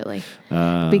 absolutely.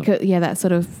 Because that's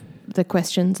sort of the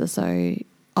questions are so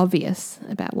obvious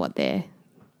about what they're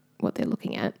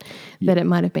looking at that it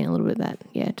might have been a little bit of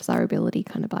that desirability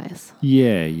kind of bias.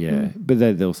 Yeah. But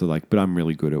they're also like, but I'm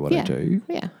really good at what I do.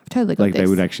 Yeah, I've totally got like this. they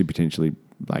would actually potentially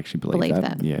believe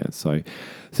that. Yeah. So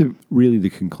really the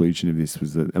conclusion of this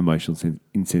was that emotional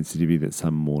insensitivity that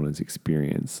some mourners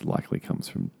experience likely comes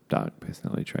from dark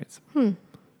personality traits.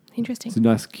 Interesting. It's a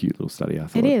nice, cute little study, I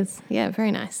thought. It is. Yeah, very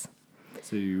nice.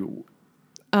 So,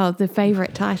 the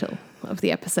favourite title of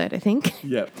the episode, I think.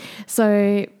 Yep.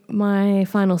 So my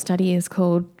final study is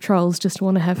called Trolls Just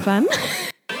Want to Have Fun.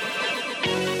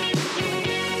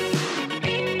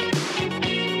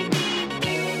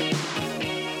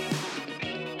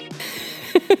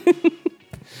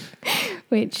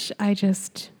 Which I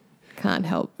just can't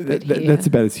help but hear. That's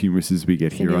about as humorous as we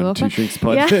get here on Two Shrinks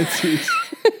Pod.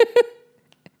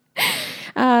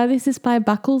 This is by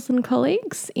Buckles and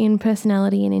colleagues in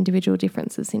Personality and Individual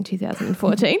Differences in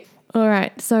 2014. All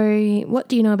right, so what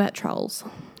do you know about trolls?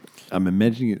 I'm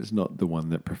imagining it's not the one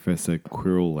that Professor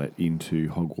Quirrell let into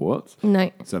Hogwarts. No.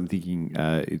 So I'm thinking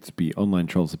it's be online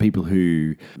trolls, the people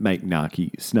who make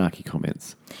snarky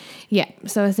comments. Yeah,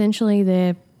 so essentially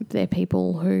they're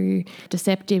people who are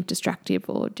deceptive, destructive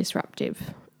or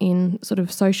disruptive in sort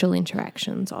of social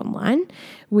interactions online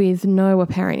with no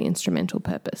apparent instrumental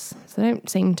purpose. So they don't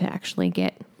seem to actually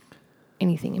get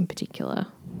anything in particular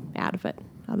out of it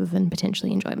other than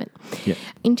potentially enjoyment. Yep.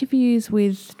 Interviews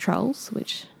with trolls,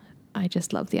 which I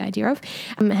just love the idea of,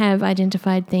 have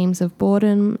identified themes of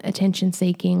boredom,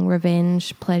 attention-seeking,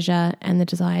 revenge, pleasure, and the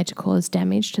desire to cause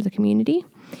damage to the community.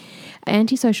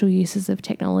 Antisocial uses of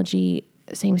technology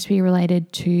seems to be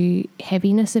related to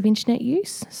heaviness of internet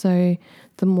use. So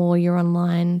the more you're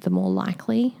online, the more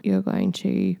likely you're going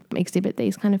to exhibit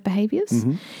these kind of behaviours.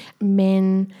 Mm-hmm.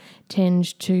 Men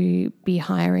tend to be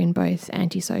higher in both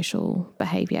antisocial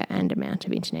behaviour and amount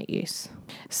of internet use.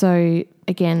 So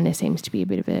again, there seems to be a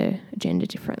bit of a gender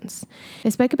difference. They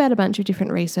spoke about a bunch of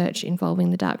different research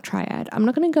involving the dark triad. I'm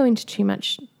not going to go into too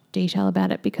much detail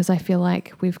about it because I feel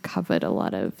like we've covered a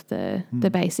lot of the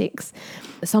basics.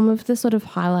 Some of the sort of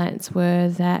highlights were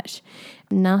that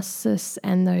narcissists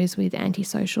and those with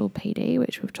antisocial PD,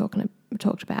 which we've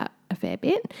talked about a fair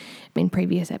bit in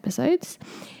previous episodes,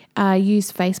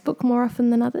 use Facebook more often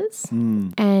than others,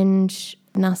 and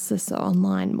narcissists are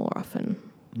online more often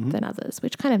than others,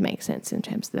 which kind of makes sense in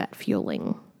terms of that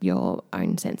fueling your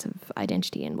own sense of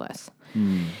identity and worth.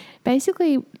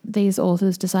 Basically, these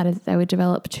authors decided that they would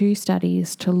develop 2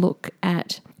 studies to look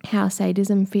at how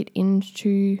sadism fit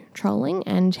into trolling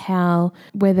and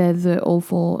whether all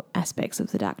 4 aspects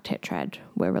of the dark tetrad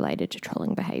were related to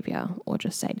trolling behaviour or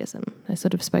just sadism. They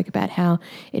sort of spoke about how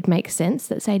it makes sense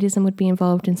that sadism would be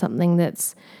involved in something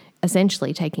that's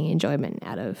essentially taking enjoyment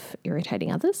out of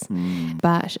irritating others,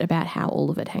 but about how all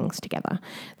of it hangs together.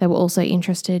 They were also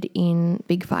interested in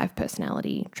Big 5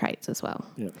 personality traits as well.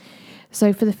 Yep.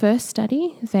 So for the first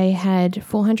study, they had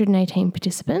 418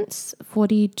 participants,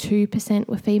 42%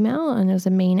 were female, and there was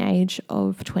a mean age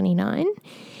of 29.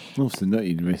 Also not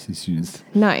university students.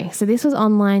 No. So this was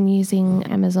online using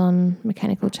Amazon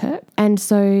Mechanical Turk. And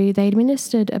so they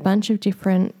administered a bunch of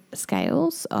different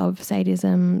scales of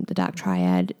sadism, the dark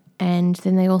triad, and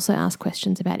then they also asked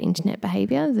questions about internet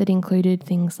behaviour that included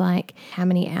things like how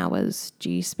many hours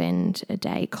do you spend a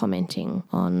day commenting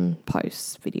on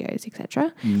posts, videos,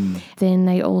 etc. Then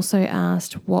they also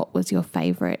asked what was your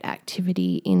favourite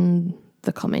activity in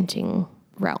the commenting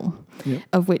realm,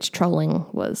 of which trolling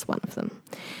was one of them.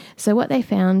 So what they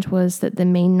found was that the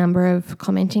mean number of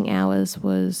commenting hours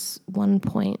was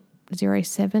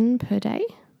 1.07 per day.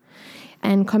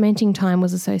 And commenting time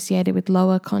was associated with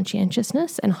lower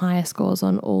conscientiousness and higher scores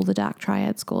on all the dark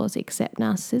triad scores except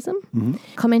narcissism.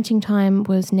 Commenting time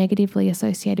was negatively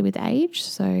associated with age.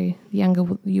 So the younger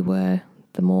you were,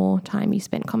 the more time you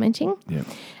spent commenting.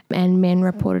 And men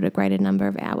reported a greater number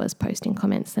of hours posting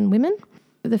comments than women.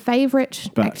 The favourite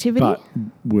activity... But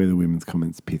were the women's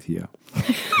comments pithier?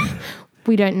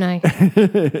 We don't know.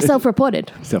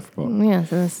 Self-reported. Self-reported. Yeah,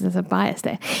 so there's a bias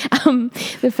there.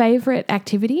 The favourite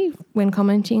activity when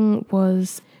commenting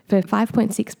was, for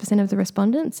 5.6% of the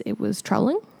respondents, it was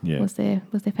trolling. Was their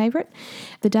favourite.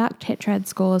 The dark tetrad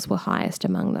scores were highest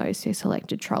among those who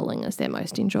selected trolling as their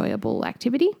most enjoyable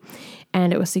activity,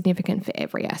 and it was significant for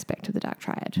every aspect of the dark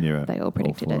triad. They all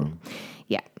predicted it.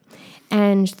 Yeah.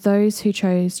 And those who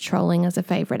chose trolling as a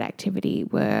favourite activity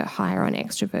were higher on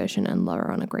extroversion and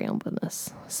lower on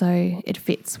agreeableness. So it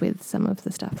fits with some of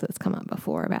the stuff that's come up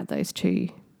before about those 2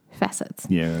 facets.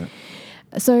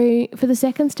 So for the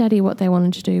second study, what they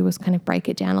wanted to do was kind of break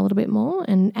it down a little bit more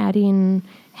and add in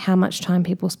how much time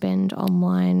people spend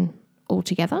online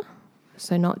altogether.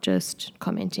 So not just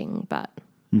commenting, but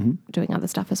doing other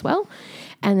stuff as well.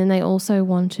 And then they also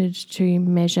wanted to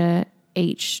measure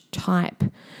each type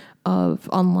of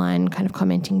online kind of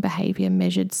commenting behaviour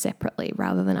measured separately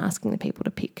rather than asking the people to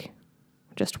pick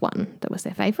just one that was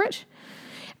their favourite.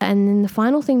 And then the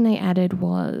final thing they added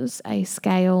was a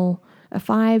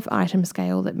 5-item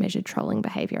scale that measured trolling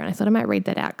behaviour. And I thought I might read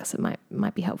that out because it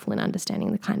might be helpful in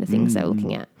understanding the kind of things they were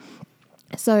looking at.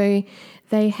 So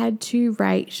they had to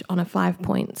rate on a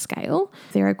 5-point scale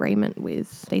their agreement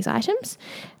with these items.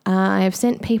 I have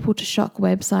sent people to shock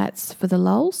websites for the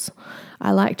lulz.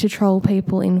 I like to troll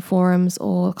people in forums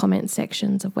or comment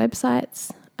sections of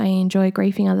websites. I enjoy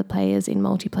griefing other players in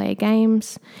multiplayer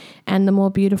games. And the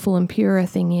more beautiful and pure a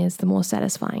thing is, the more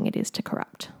satisfying it is to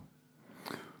corrupt.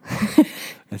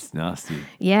 That's nasty.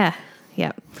 Yeah.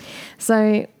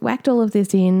 So whacked all of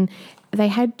this in. They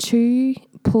had 2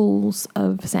 pools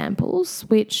of samples,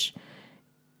 which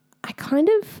I kind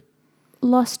of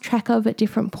lost track of at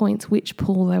different points which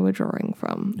pool they were drawing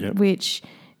from, which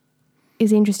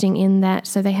is interesting in that,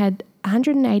 so they had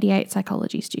 188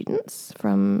 psychology students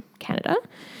from Canada,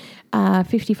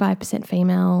 55%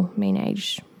 female, mean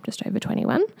age just over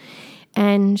 21,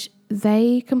 and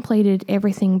they completed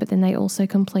everything, but then they also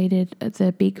completed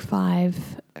the Big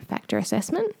 5 factor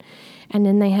assessment, and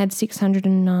then they had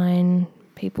 609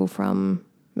 people from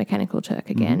Mechanical Turk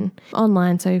again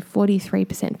online, so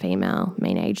 43% female,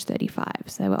 mean age 35,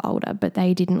 so they were older, but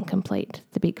they didn't complete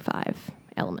the Big 5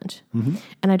 element.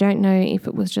 And I don't know if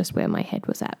it was just where my head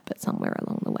was at, but somewhere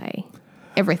along the way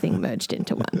everything merged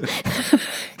into one.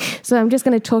 So I'm just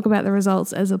going to talk about the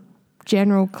results as a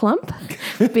general clump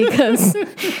because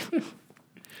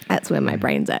that's where my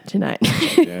brain's at tonight.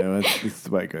 This is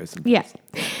the way it goes sometimes.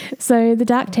 So the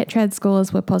dark tetrad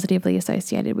scores were positively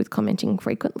associated with commenting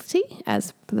frequency,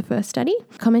 as for the first study.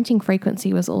 Commenting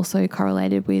frequency was also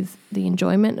correlated with the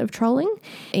enjoyment of trolling,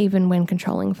 even when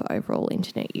controlling for overall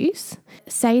internet use.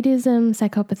 Sadism,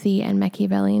 psychopathy, and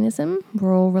Machiavellianism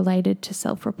were all related to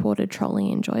self-reported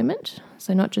trolling enjoyment.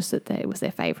 So not just that it was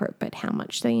their favourite, but how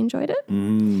much they enjoyed it.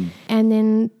 And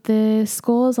then the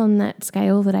scores on that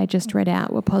scale that I just read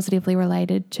out were positively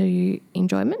related to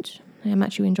enjoyment, how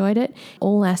much you enjoyed it,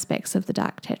 all aspects of the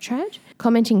dark tetrad.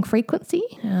 Commenting frequency,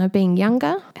 being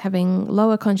younger, having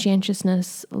lower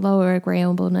conscientiousness, lower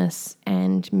agreeableness,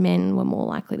 and men were more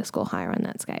likely to score higher on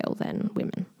that scale than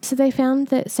women. So they found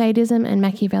that sadism and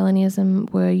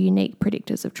Machiavellianism were unique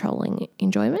predictors of trolling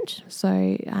enjoyment.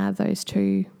 So those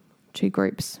two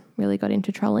groups really got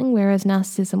into trolling, whereas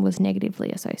narcissism was negatively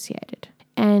associated.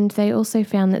 And they also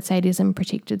found that sadism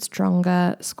predicted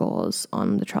stronger scores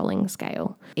on the trolling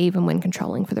scale, even when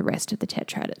controlling for the rest of the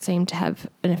tetrad. It seemed to have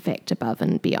an effect above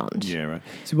and beyond. Yeah, right.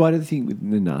 So why do they think with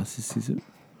the narcissism?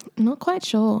 Not quite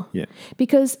sure. Yeah.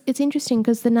 Because it's interesting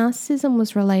because the narcissism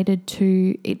was related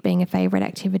to it being a favourite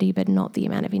activity but not the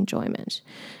amount of enjoyment.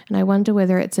 And I wonder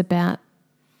whether it's about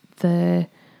the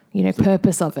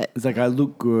purpose of it. It's like I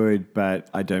look good, but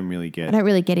I don't really get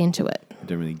into it. I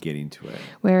don't really get into it.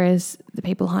 Whereas the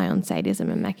people high on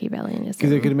sadism and Machiavellianism.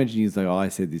 Because I could imagine you like, I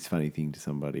said this funny thing to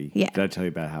somebody. Yeah. Did I tell you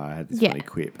about how I had this Yeah. funny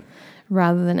quip?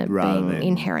 Rather than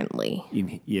inherently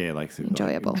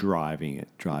enjoyable. Like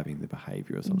driving the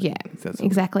behaviour or something. Yeah,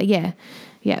 exactly. Yeah.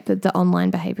 Yeah, the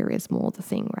online behaviour is more the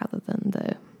thing rather than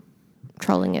the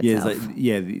trolling itself.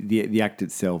 Yeah, it's like, the act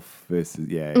itself versus,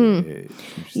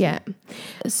 Yeah.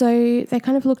 So they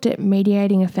kind of looked at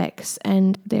mediating effects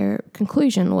and their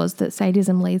conclusion was that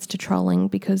sadism leads to trolling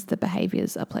because the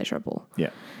behaviours are pleasurable.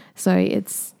 Yeah. So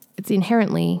it's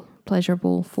inherently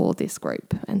pleasurable for this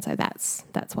group, and so that's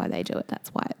why they do it.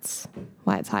 That's why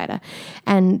it's higher.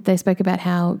 And they spoke about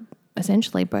how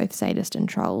essentially both sadists and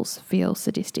trolls feel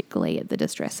sadistically at the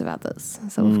distress of others.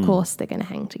 So of course they're going to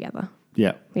hang together.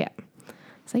 Yeah. Yeah.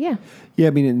 So yeah. Yeah,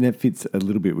 I mean, and that fits a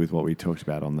little bit with what we talked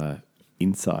about on the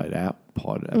Inside Out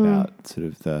pod about sort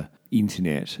of the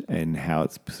internet and how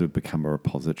it's sort of become a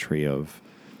repository of,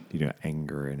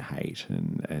 anger and hate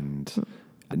and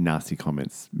nasty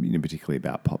comments, particularly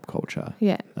about pop culture.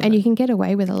 Yeah, and you can get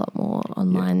away with a lot more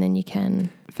online than you can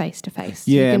face to face.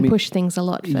 Yeah, you can push things a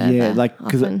lot further. Yeah, like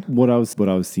because often. what I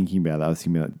was thinking about,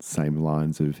 the same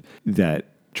lines of that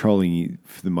trolling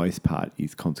for the most part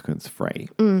is consequence free,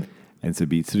 and so it'd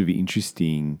be sort of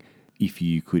interesting if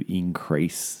you could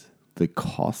increase the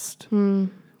cost.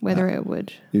 Whether it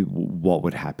would. What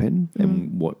would happen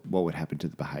and what would happen to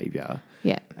the behaviour.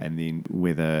 Yeah. And then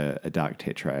whether a dark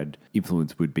tetrad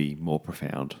influence would be more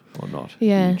profound or not.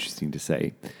 Yeah. It'd be interesting to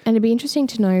see. And it'd be interesting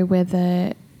to know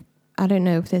whether, I don't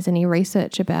know if there's any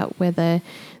research about whether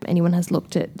anyone has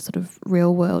looked at sort of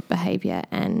real world behaviour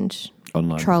and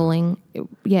Online. trolling,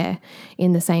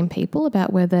 in the same people,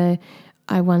 about whether,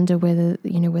 I wonder whether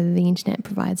the internet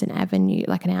provides an avenue,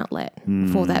 like an outlet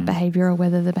for that behaviour, or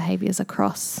whether the behaviour is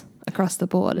across the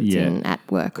board. It's at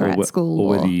work or at school,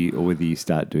 or whether you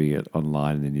start doing it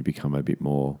online and then you become a bit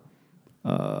more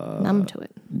numb to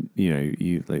it.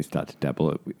 You start to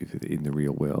dabble it in the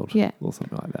real world, or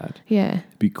something like that. Yeah,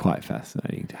 it'd be quite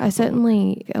fascinating.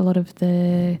 A lot of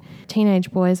the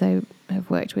teenage boys I have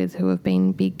worked with who have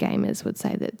been big gamers would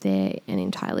say that they're an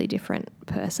entirely different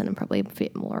person and probably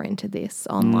fit more into this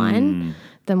online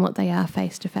than what they are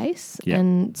face to face,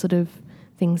 and sort of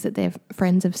things that their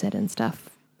friends have said and stuff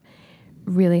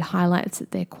really highlights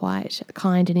that they're quite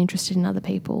kind and interested in other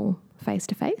people face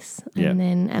to face.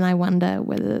 And I wonder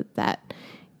whether that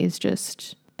is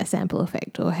just a sample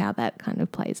effect or how that kind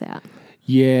of plays out.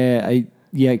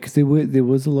 Because there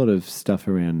was a lot of stuff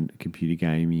around computer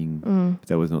gaming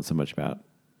that was not so much about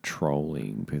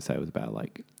trolling per se. It was about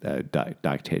like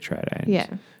dark tetrad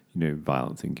and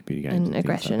violence in computer games and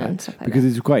aggression like and stuff like because that.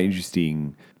 it's quite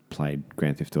interesting. Played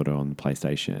Grand Theft Auto on the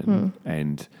PlayStation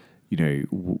and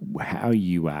how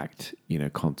you act in a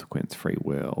consequence-free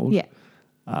world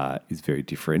is very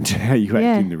different to how you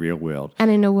act in the real world. And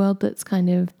in a world that's kind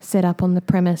of set up on the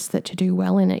premise that to do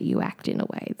well in it, you act in a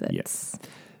way that's...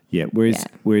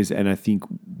 Whereas, and I think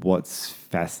what's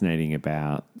fascinating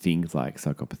about things like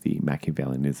psychopathy,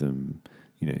 Machiavellianism,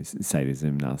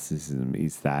 sadism, narcissism,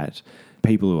 is that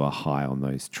people who are high on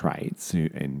those traits who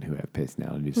have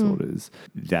personality disorders,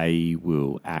 they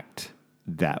will act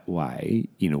that way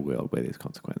in a world where there's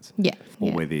consequence.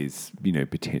 Or where there's,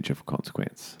 potential for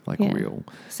consequence, real.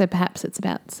 So perhaps it's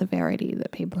about severity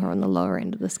that people who are on the lower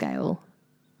end of the scale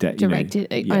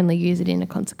only use it in a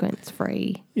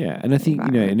consequence-free. Yeah, and I think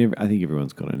I think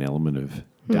everyone's got an element of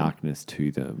darkness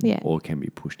to them, or can be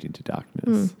pushed into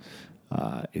darkness.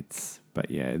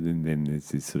 Then there's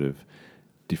this sort of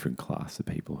different class of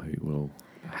people who will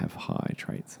have high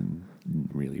traits and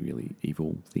really, really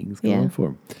evil things going on for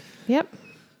them. Yep,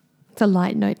 it's a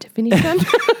light note to finish on.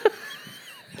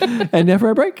 And now for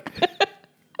our break.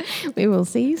 We will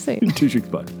see you soon. Two Shrinks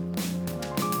Pod.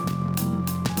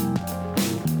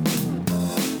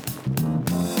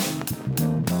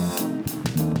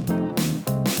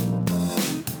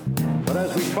 But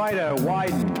as we try to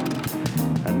widen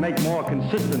and make more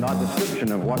consistent our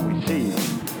description of what we see,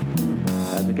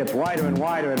 as it gets wider and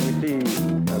wider and we see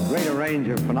a greater range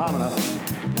of phenomena,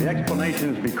 the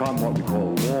explanations become what we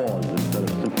call laws instead of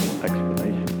simple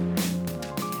explanations.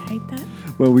 Hate that.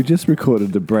 Well, we just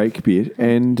recorded the break bit,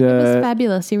 and It was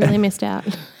fabulous. You really missed out.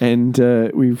 And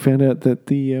we found out that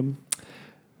the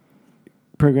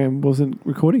program wasn't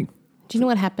recording. Do you know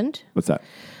what happened? What's that?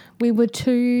 We were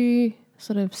too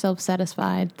sort of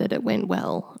self-satisfied that it went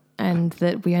well and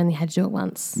that we only had to do it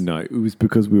once. No, it was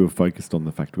because we were focused on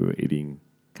the fact we were eating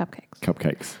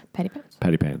Cupcakes.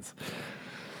 Patty pans.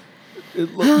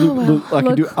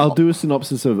 I'll do a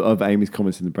synopsis of Amy's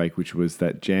comments in the break, which was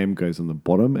that jam goes on the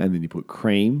bottom, and then you put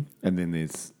cream, and then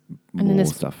there's more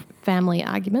stuff. Family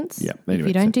arguments. Yeah. Anyway, if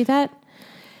you don't do that.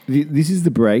 This is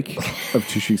the break of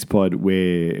Two Shrinks Pod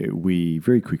where we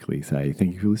very quickly say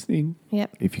thank you for listening.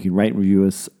 Yep. If you can rate and review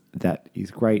us, that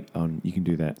is great. You can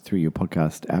do that through your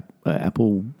podcast app,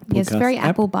 Apple Podcast. Yes, very app.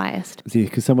 Apple biased. Yeah,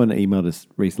 because someone emailed us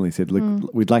recently, said,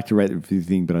 look, we'd like to rate the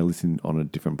thing, but I listen on a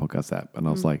different podcast app. And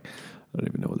I was like, I don't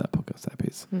even know what that podcast app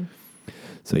is.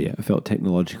 So, yeah, I felt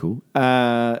technological.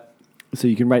 So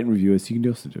you can rate and review us. You can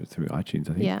also do it through iTunes,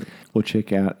 I think. Yeah. Or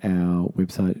check out our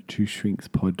website,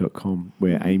 twoshrinkspod.com,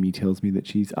 where Amy tells me that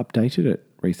she's updated it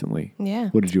recently. Yeah.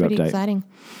 What did you pretty update? Exciting.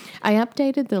 I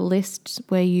updated the list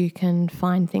where you can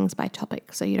find things by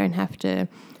topic, so you don't have to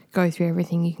go through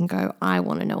everything. You can go, I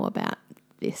want to know about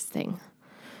this thing,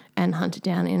 and hunt it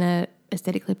down in a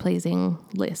aesthetically pleasing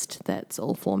list that's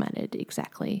all formatted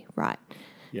exactly right.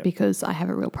 Yep. Because I have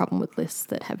a real problem with lists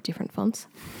that have different fonts.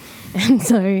 And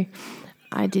so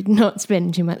I did not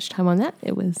spend too much time on that.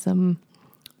 It was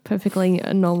perfectly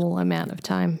a normal amount of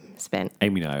time spent.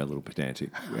 Amy and I are a little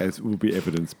pedantic, as will be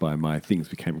evidenced by my Things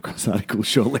We Came Across article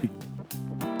shortly.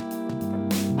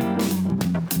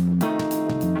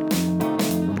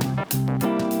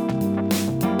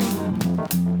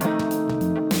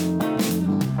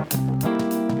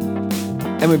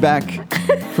 And we're back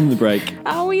from the break.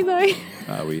 Are we though?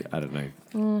 Are we? I don't know.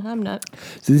 I'm not.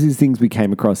 So this is Things We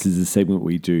Came Across. This is a segment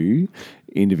we do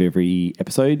end of every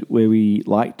episode where we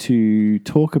like to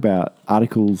talk about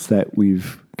articles that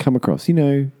we've come across. You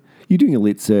know, you're doing a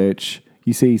lit search,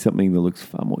 you see something that looks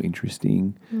far more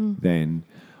interesting than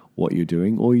what you're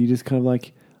doing, or you just kind of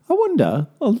like, I wonder,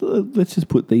 let's just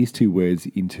put these two words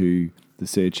into the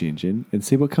search engine and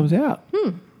see what comes out.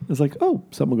 It's like, oh,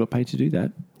 someone got paid to do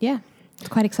that. Yeah, it's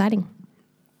quite exciting.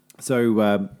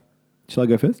 So shall I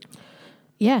go first?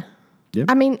 Yeah. Yep.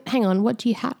 I mean, hang on, what do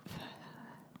you have?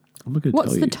 I'm not going to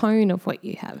tell you. What's the tone of what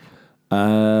you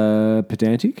have?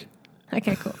 Pedantic.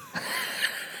 Okay, cool.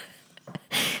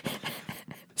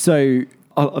 So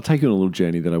I'll take you on a little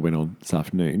journey that I went on this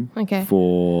afternoon. Okay.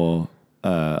 For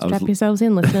strap yourselves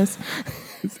in, listeners.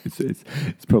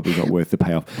 It's probably not worth the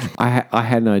payoff. I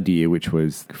had an idea, which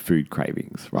was food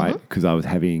cravings, right? Because I was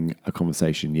having a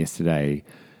conversation yesterday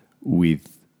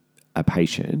with a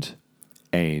patient,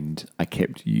 and I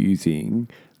kept using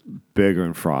burger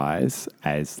and fries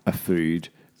as a food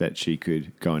that she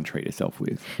could go and treat herself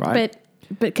with, right?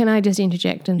 But can I just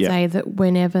interject and say that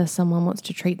whenever someone wants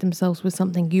to treat themselves with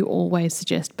something, you always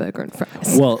suggest burger and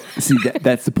fries? Well, see,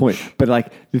 that's the point. But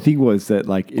like the thing was that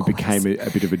like it became a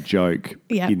bit of a joke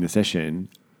in the session,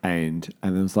 and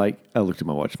I was like, I looked at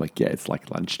my watch, I'm like, yeah, it's like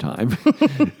lunchtime.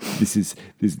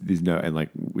 there's no, and like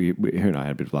her and I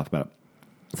had a bit of a laugh about it.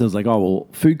 So I was like, oh, well,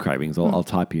 food cravings. I'll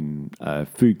type in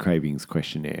food cravings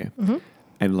questionnaire.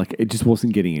 And like, it just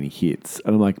wasn't getting any hits.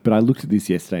 And I'm like, but I looked at this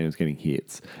yesterday and it was getting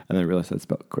hits. And I realized I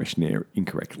spelled questionnaire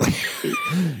incorrectly.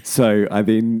 So I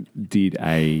then did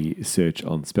a search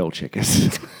on spell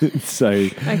checkers. So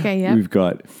we've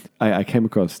got, I came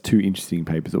across two interesting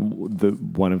papers.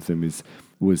 One of them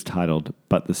was titled,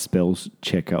 "But the spells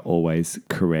checker always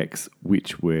corrects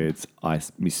which words I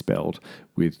misspelled,"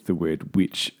 with the word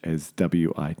which as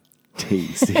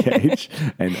WITCH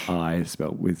and I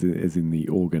spelled with as in the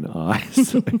organ I.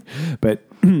 But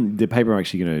the paper I'm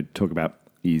actually going to talk about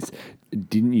is,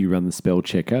 didn't you run the spell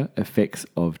checker? Effects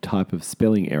of type of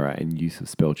spelling error and use of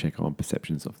spell checker on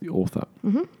perceptions of the author.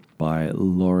 By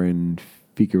Lauren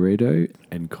Figueredo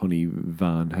and Connie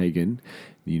Van Hagen,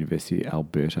 the University of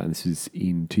Alberta. And this is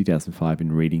in 2005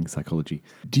 in Reading Psychology.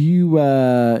 Do you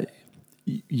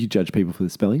you judge people for the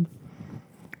spelling?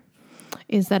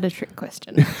 Is that a trick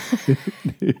question?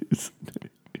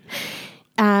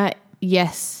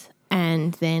 Yes.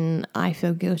 And then I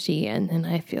feel guilty, and then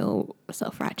I feel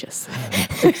self-righteous.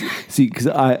 See, because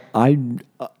I'm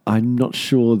not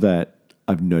sure that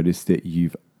I've noticed that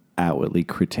you've outwardly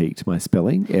critiqued my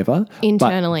spelling ever.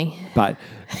 Internally. But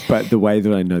the way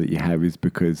that I know that you have is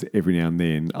because every now and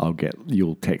then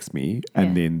you'll text me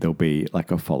and then there'll be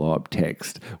like a follow-up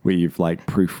text where you've like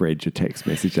proofread your text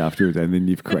message afterwards and then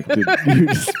you've corrected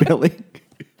your spelling.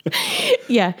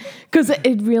 Yeah, because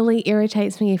it really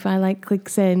irritates me if I like click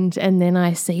send and then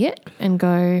I see it and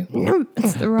go, no,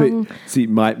 it's the wrong. But see,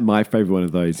 my favorite one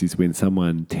of those is when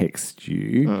someone texts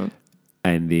you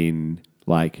and then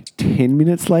like 10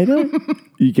 minutes later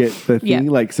you get the thing.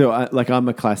 Yeah. Like, so I'm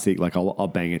a classic, like I'll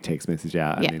bang a text message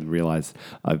out and then realize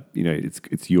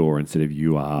it's your instead of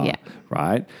you are,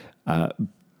 right? I've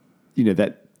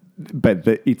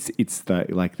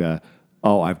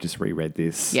just reread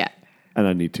this. Yeah. And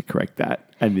I need to correct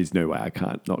that. And there's no way I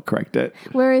can't not correct it.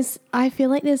 Whereas I feel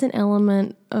like there's an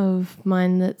element of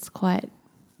mine that's quite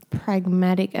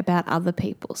pragmatic about other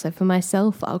people. So for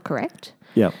myself, I'll correct.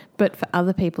 Yeah. But for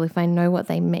other people, if I know what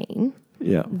they mean,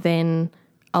 then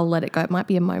I'll let it go. It might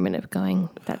be a moment of going,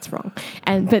 that's wrong.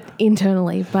 But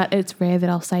internally, but it's rare that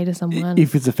I'll say to someone,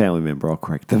 if it's a family member, I'll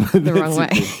correct them. The wrong way.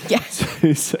 Yeah.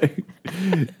 So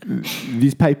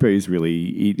this paper is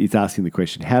it's asking the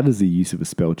question, how does the use of a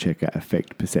spell checker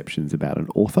affect perceptions about an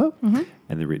author and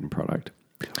the written product?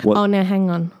 Now hang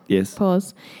on. Yes.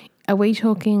 Pause. Are we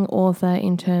talking author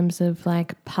in terms of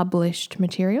like published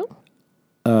material?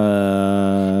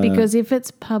 Because if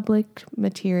it's public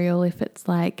material, if it's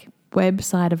like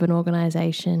website of an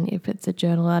organisation, if it's a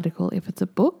journal article, if it's a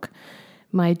book,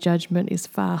 my judgment is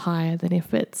far higher than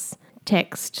if it's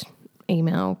text,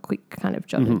 email, quick kind of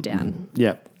jotted down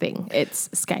thing. It's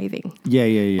scathing.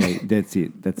 Yeah. That's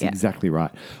it. That's exactly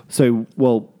right. So,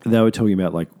 they were talking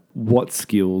about like what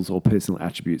skills or personal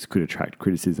attributes could attract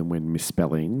criticism when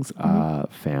misspellings are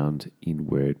found in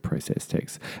word processed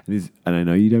text. And I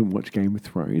know you don't watch Game of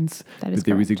Thrones, but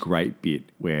there is a great bit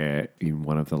where in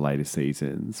one of the later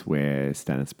seasons where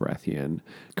Stannis Baratheon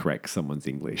corrects someone's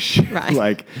English. Right.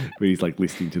 Like when he's like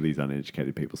listening to these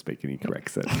uneducated people speak and he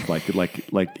corrects it. Like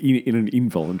in an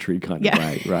involuntary kind of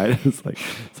way, right? It's like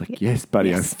yes,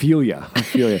 buddy, yes. I feel you.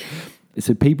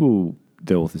 So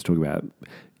the authors talk about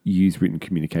use written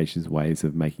communications ways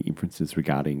of making inferences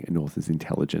regarding an author's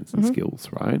intelligence and skills,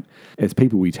 right? As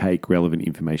people, we take relevant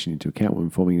information into account when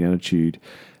forming an attitude,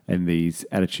 and these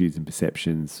attitudes and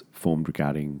perceptions formed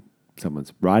regarding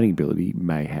someone's writing ability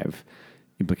may have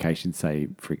implications, say,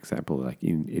 for example, like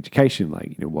in education,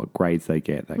 like, what grades they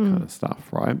get, that kind of stuff,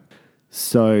 right?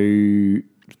 So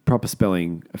proper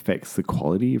spelling affects the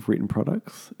quality of written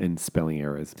products, and spelling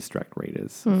errors distract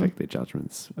readers, affect their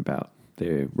judgments about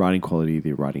their writing quality,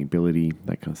 their writing ability,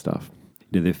 that kind of stuff.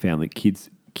 They've found that kids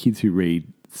who read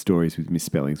stories with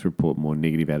misspellings report more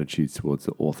negative attitudes towards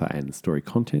the author and the story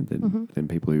content than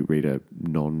people who read a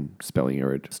non-spelling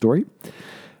errored story.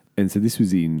 And so this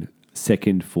was in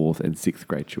 2nd, 4th and 6th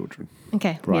grade children.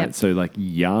 Okay. Right? Yep. So like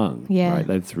young, right?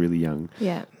 That's really young.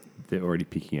 Yeah. They're already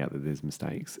picking out that there's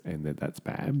mistakes and that's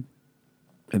bad.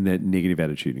 And that negative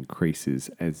attitude increases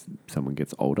as someone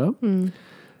gets older.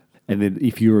 And then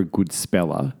if you're a good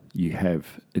speller, you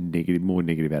have a more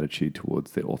negative attitude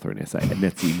towards the author and essay. And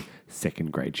that's in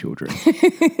 2nd grade children.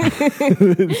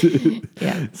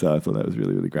 Yeah. So I thought that was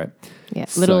really, really great. Yeah.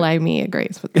 Little Amy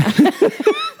agrees with that.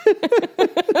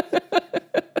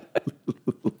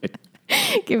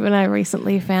 Given I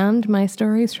recently found my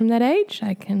stories from that age,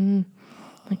 I can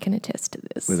attest to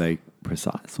this. Were they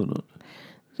precise or not?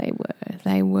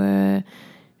 They were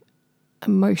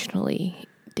emotionally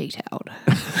detailed.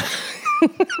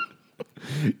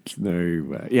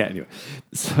 Anyway.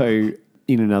 So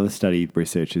in another study,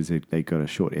 researchers, they got a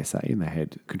short essay and they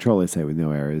had control essay with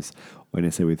no errors or an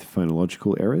essay with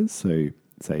phonological errors. So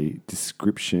say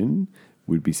description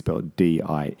would be spelled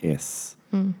D-I-S-cription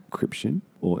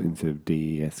or instead of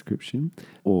D-E-S-cription,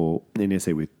 or an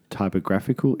essay with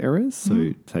typographical errors.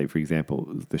 So say, for example,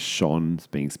 the Shon's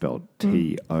being spelled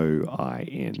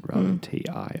T-O-I-N rather than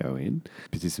T-I-O-N.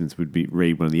 Participants would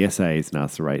read one of the essays and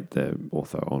ask to rate the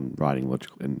author on writing,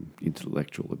 logical and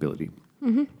intellectual ability.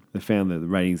 They found that the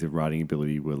ratings of writing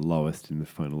ability were lowest in the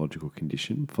phonological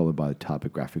condition, followed by the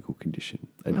typographical condition,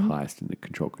 and highest in the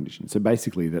control condition. So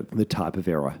basically, the type of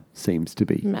error seems to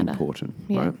be important,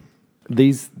 right?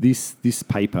 This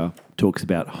paper talks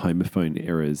about homophone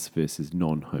errors versus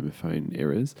non-homophone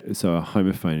errors. So a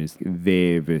homophone is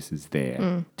there versus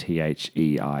there,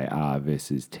 THEIR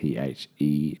versus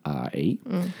THERE.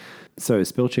 So a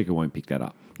spell checker won't pick that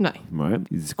up. No. Right?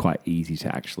 It's quite easy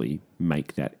to actually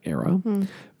make that error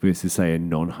versus, say, a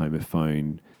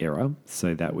non-homophone error.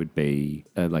 So that would be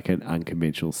like an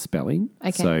unconventional spelling.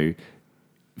 Okay. So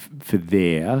for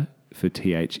there, for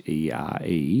THERE,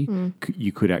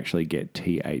 you could actually get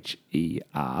THER. It's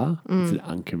an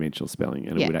unconventional spelling,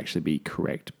 and it would actually be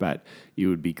correct, but it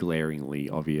would be glaringly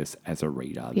obvious as a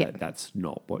reader that that's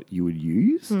not what you would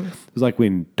use. It was like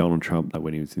when Donald Trump,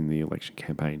 when he was in the election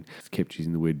campaign, kept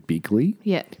using the word bigly.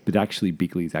 Yeah. But actually,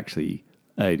 bigly is actually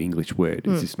an English word.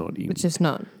 It's just not. It's just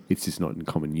not. It's just not in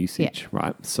common usage,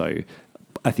 right? So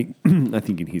I think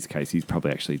in his case, he's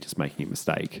probably actually just making a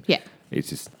mistake. Yeah. It's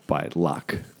just by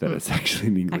luck that it's actually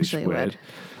an English word.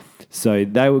 So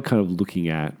they were kind of looking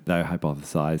at, they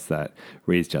hypothesized that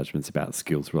readers' judgments about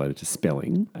skills related to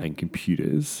spelling and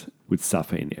computers would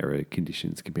suffer in error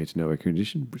conditions compared to no error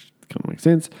condition, which kind of makes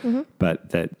sense. But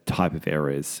that type of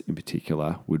errors in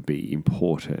particular would be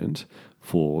important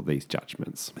for these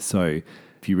judgments. So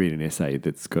if you read an essay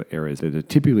that's got errors that are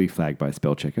typically flagged by a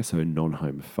spell checker, so a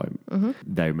non-homophone,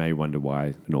 they may wonder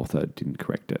why an author didn't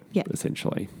correct it,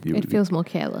 essentially. It feels more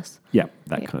careless. Yeah,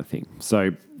 that kind of thing.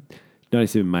 So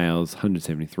 97 males,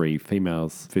 173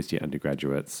 females, first-year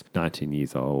undergraduates, 19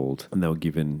 years old, and they were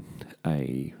given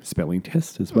a spelling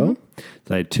test as well. So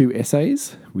they had 2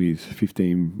 essays with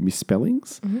 15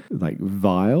 misspellings, like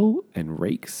vile and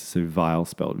reeks. So vile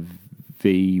spelled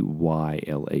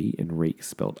VYLE and reeks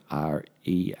spelled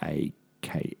REAKS.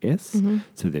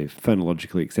 So they're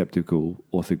phonologically acceptable,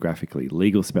 orthographically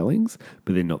legal spellings,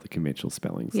 but they're not the conventional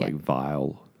spellings like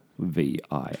vile,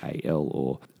 VIAL,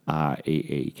 or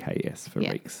REEKS for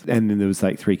reeks. And then there was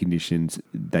like 3 conditions.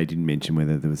 They didn't mention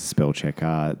whether there was a spell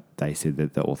checker. They said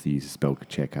that the author used a spell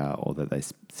checker, or that they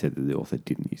said that the author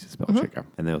didn't use a spell checker.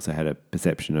 And they also had a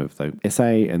perception of the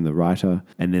essay and the writer.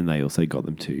 And then they also got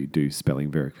them to do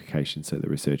spelling verification. So the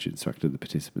researcher instructed the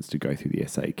participants to go through the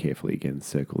essay carefully again,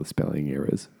 circle the spelling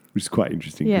errors, which is quite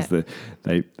interesting because there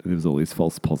was all these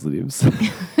false positives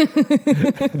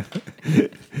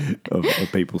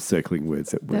of people circling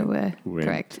words that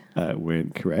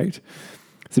weren't correct.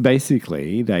 So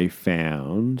basically, they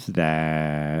found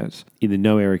that in the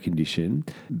no error condition,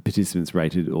 participants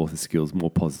rated author skills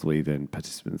more positively than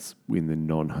participants in the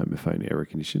non-homophone error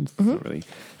conditions. It's not really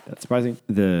that surprising.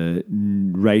 The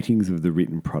ratings of the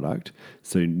written product,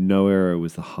 so no error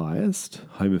was the highest,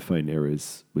 homophone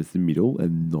errors was the middle,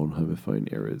 and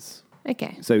non-homophone errors.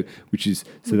 Okay. So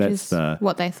that's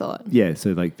what they thought. Yeah,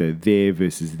 so like the there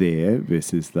versus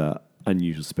the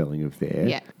unusual spelling of there.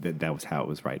 Yeah. That was how it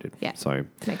was rated. Yeah. So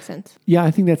makes sense. Yeah,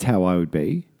 I think that's how I would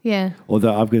be. Yeah.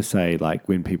 Although I've got to say, like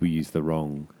when people use the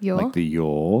wrong like the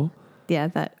your. Yeah,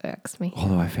 that irks me.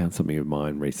 Although I found something of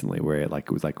mine recently where it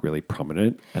was like really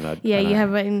prominent, and you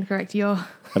have an incorrect your.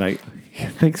 And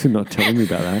thanks for not telling me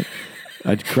about that.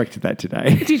 I corrected that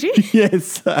today. Did you?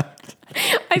 Yes. I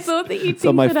thought that you'd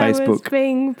think that Facebook. I was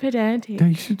being pedantic. No,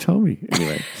 you should tell me.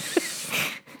 Anyway.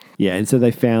 Yeah, and so they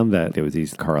found that there was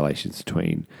these correlations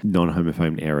between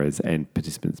non-homophone errors and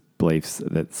participants' beliefs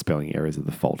that spelling errors are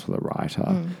the fault of the writer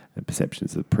and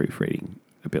perceptions of proofreading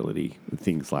ability,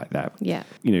 things like that. Yeah.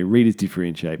 Readers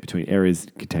differentiate between errors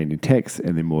contained in text,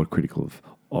 and they're more critical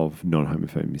of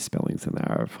non-homophone misspellings than they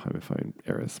are of homophone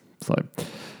errors. So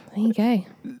there you go.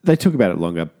 They talk about it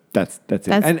longer. That's it.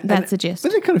 That's the gist.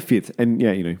 But it kind of fits. And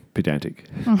pedantic.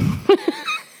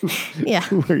 Yeah.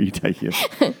 Where are you taking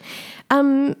it?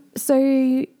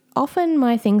 So often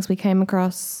my things we came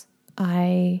across,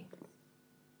 I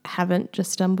haven't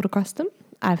just stumbled across them.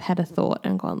 I've had a thought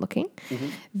and gone looking.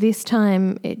 This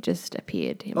time it just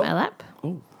appeared in my lap.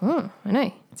 I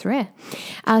know. It's rare.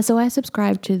 So I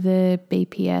subscribe to the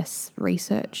BPS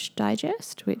Research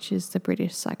Digest, which is the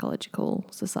British Psychological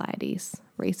Society's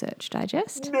Research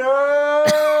Digest.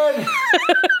 Nerd!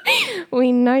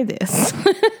 We know this.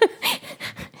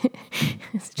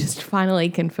 It's just finally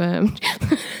confirmed.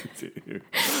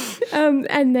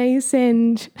 And they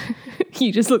send...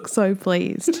 You just look so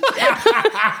pleased.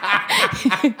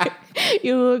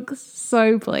 You look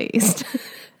so pleased.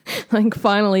 Like,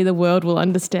 finally the world will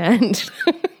understand.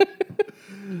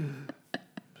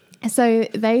 So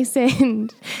they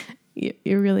send...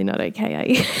 You're really not okay, are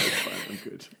you? I'm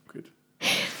good.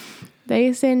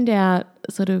 They send out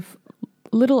sort of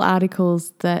little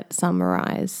articles that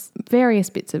summarize various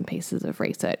bits and pieces of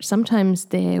research. Sometimes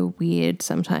they're weird,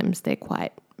 sometimes they're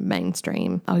quite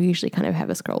mainstream. I'll usually kind of have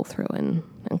a scroll through and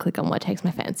click on what takes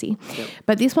my fancy. Yep.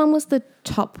 But this one was the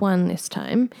top one this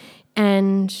time.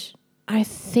 And I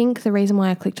think the reason why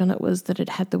I clicked on it was that it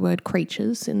had the word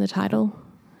creatures in the title.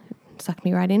 It sucked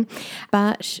me right in.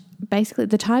 But basically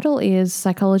the title is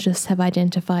Psychologists Have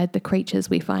Identified the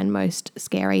Creatures We Find Most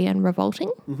Scary and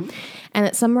Revolting. Mm-hmm. And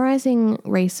it's summarising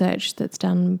research that's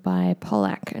done by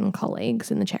Pollack and colleagues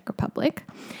in the Czech Republic.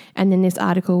 And then this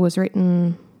article was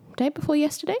written day before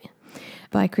yesterday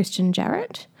by Christian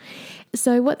Jarrett.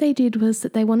 So what they did was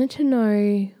that they wanted to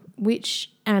know which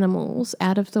animals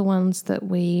out of the ones that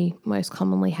we most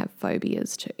commonly have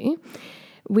phobias to,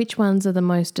 which ones are the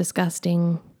most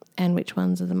disgusting and which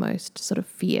ones are the most sort of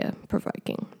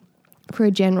fear-provoking for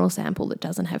a general sample that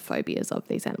doesn't have phobias of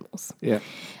these animals. Yeah.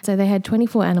 So they had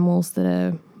 24 animals that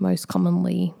are most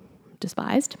commonly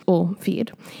despised or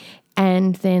feared.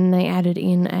 And then they added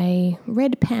in a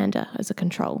red panda as a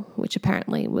control, which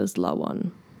apparently was low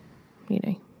on,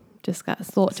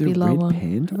 thought to be low on.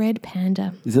 Panda? Red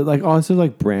panda. Is it like, is it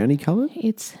like brownie coloured?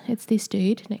 It's this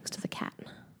dude next to the cat.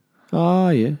 Oh,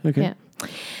 yeah. Okay.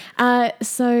 Yeah.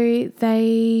 So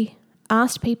they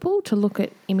asked people to look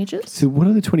at images. So what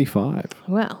are the 25?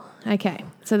 Well, okay.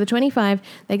 So the 25,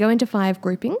 they go into 5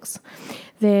 groupings.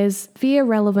 There's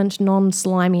fear-relevant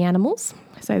non-slimy animals.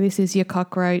 So this is your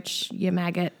cockroach, your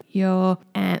maggot, your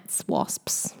ants,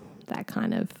 wasps, that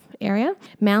kind of area.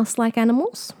 Mouse-like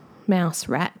animals, mouse,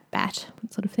 rat, bat,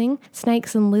 that sort of thing.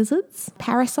 Snakes and lizards.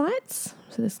 Parasites,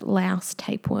 so this louse,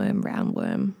 tapeworm,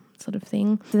 roundworm sort of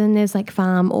thing. So then there's like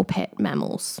farm or pet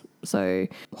mammals, so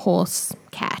horse,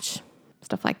 cat,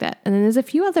 stuff like that. And then there's a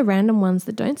few other random ones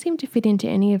that don't seem to fit into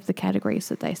any of the categories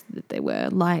that they were,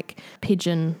 like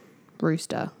pigeon,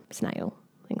 rooster, snail,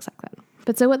 things like that.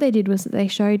 But so what they did was that they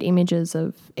showed images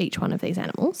of each one of these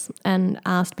animals and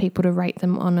asked people to rate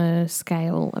them on a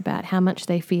scale about how much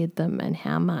they feared them and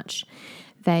how much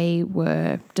they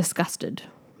were disgusted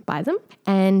by them.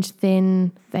 And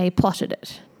then they plotted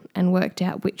it and worked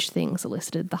out which things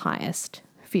elicited the highest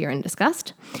fear and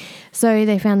disgust. So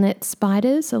they found that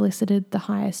spiders elicited the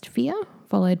highest fear,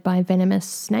 followed by venomous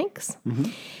snakes,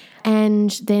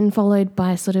 and then followed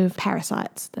by sort of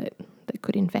parasites that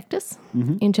could infect us.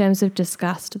 Mm-hmm. In terms of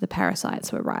disgust, the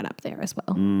parasites were right up there as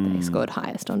well. They scored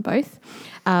highest on both,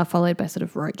 followed by sort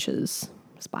of roaches,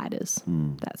 spiders,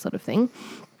 that sort of thing.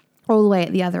 All the way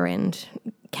at the other end,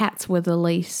 cats were the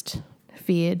least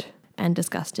feared and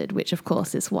disgusted, which of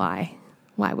course is why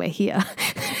we're here.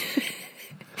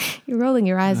 You're rolling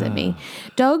your eyes at me.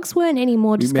 Dogs weren't any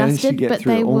more disgusted, but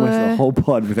they were almost a whole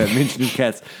pod without mentioning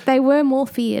cats. They were more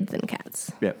feared than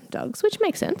cats. Yep. Dogs, which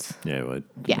makes sense. Yeah, well,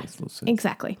 yeah,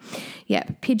 exactly. Yeah,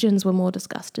 pigeons were more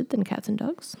disgusted than cats and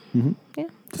dogs. Mm-hmm. Yeah,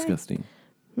 disgusting.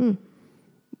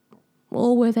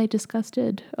 Or were they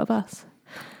disgusted of us?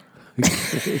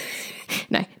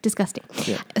 No, disgusting.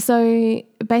 Yeah. So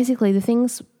basically the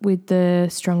things with the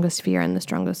strongest fear and the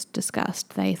strongest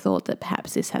disgust, they thought that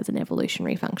perhaps this has an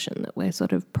evolutionary function, that we're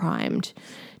sort of primed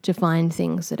to find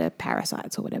things that are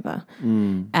parasites or whatever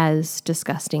as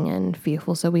disgusting and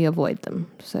fearful, so we avoid them,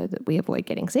 so that we avoid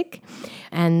getting sick.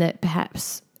 And that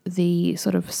perhaps the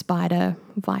sort of spider,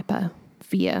 viper,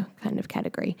 fear kind of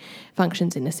category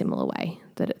functions in a similar way,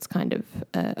 that it's kind of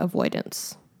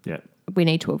avoidance. Yeah. We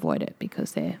need to avoid it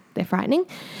because they're frightening.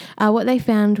 What they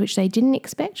found, which they didn't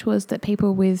expect, was that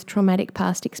people with traumatic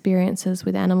past experiences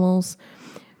with animals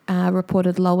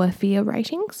reported lower fear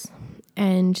ratings.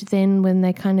 And then when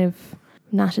they kind of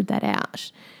nutted that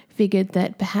out, figured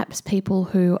that perhaps people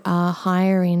who are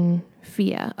higher in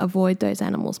fear avoid those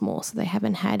animals more, so they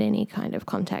haven't had any kind of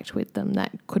contact with them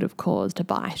that could have caused a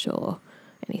bite or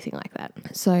anything like that.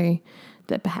 So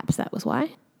that perhaps that was why.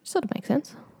 Sort of makes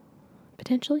sense.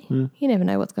 Potentially. You never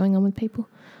know what's going on with people,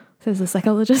 says the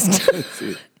psychologist.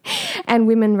 And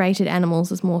women rated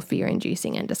animals as more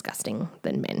fear-inducing and disgusting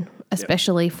than men,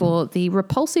 especially for the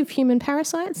repulsive human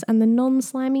parasites and the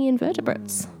non-slimy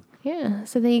invertebrates. Yeah,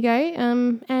 so there you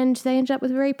go. And they ended up with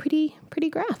a very pretty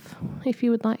graph, if you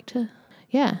would like to.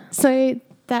 Yeah, so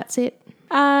that's it.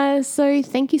 So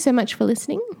thank you so much for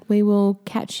listening. We will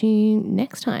catch you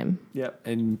next time. Yep.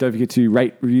 And don't forget to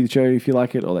rate, review the show if you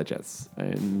like it, all that jazz.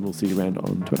 And we'll see you around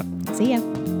on Twitter. See ya.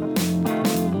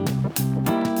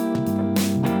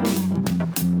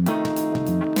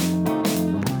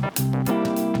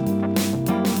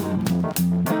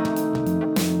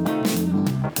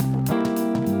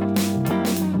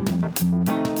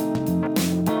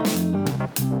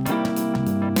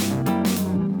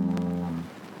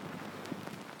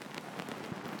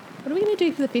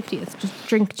 For the 50th, just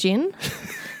drink gin.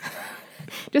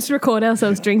 Just record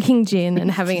ourselves drinking gin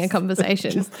and having a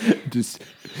conversation.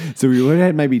 So we already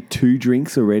had maybe 2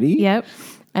 drinks already. Yep.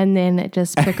 And then it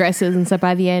just progresses. And so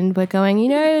by the end, we're going,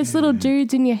 there's little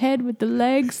dudes in your head with the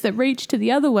legs that reach to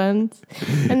the other ones.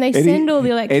 And they send all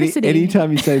the electricity.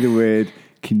 Anytime you say the word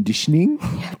conditioning,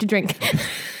 you have to drink.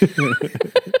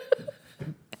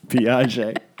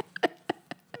 Piaget.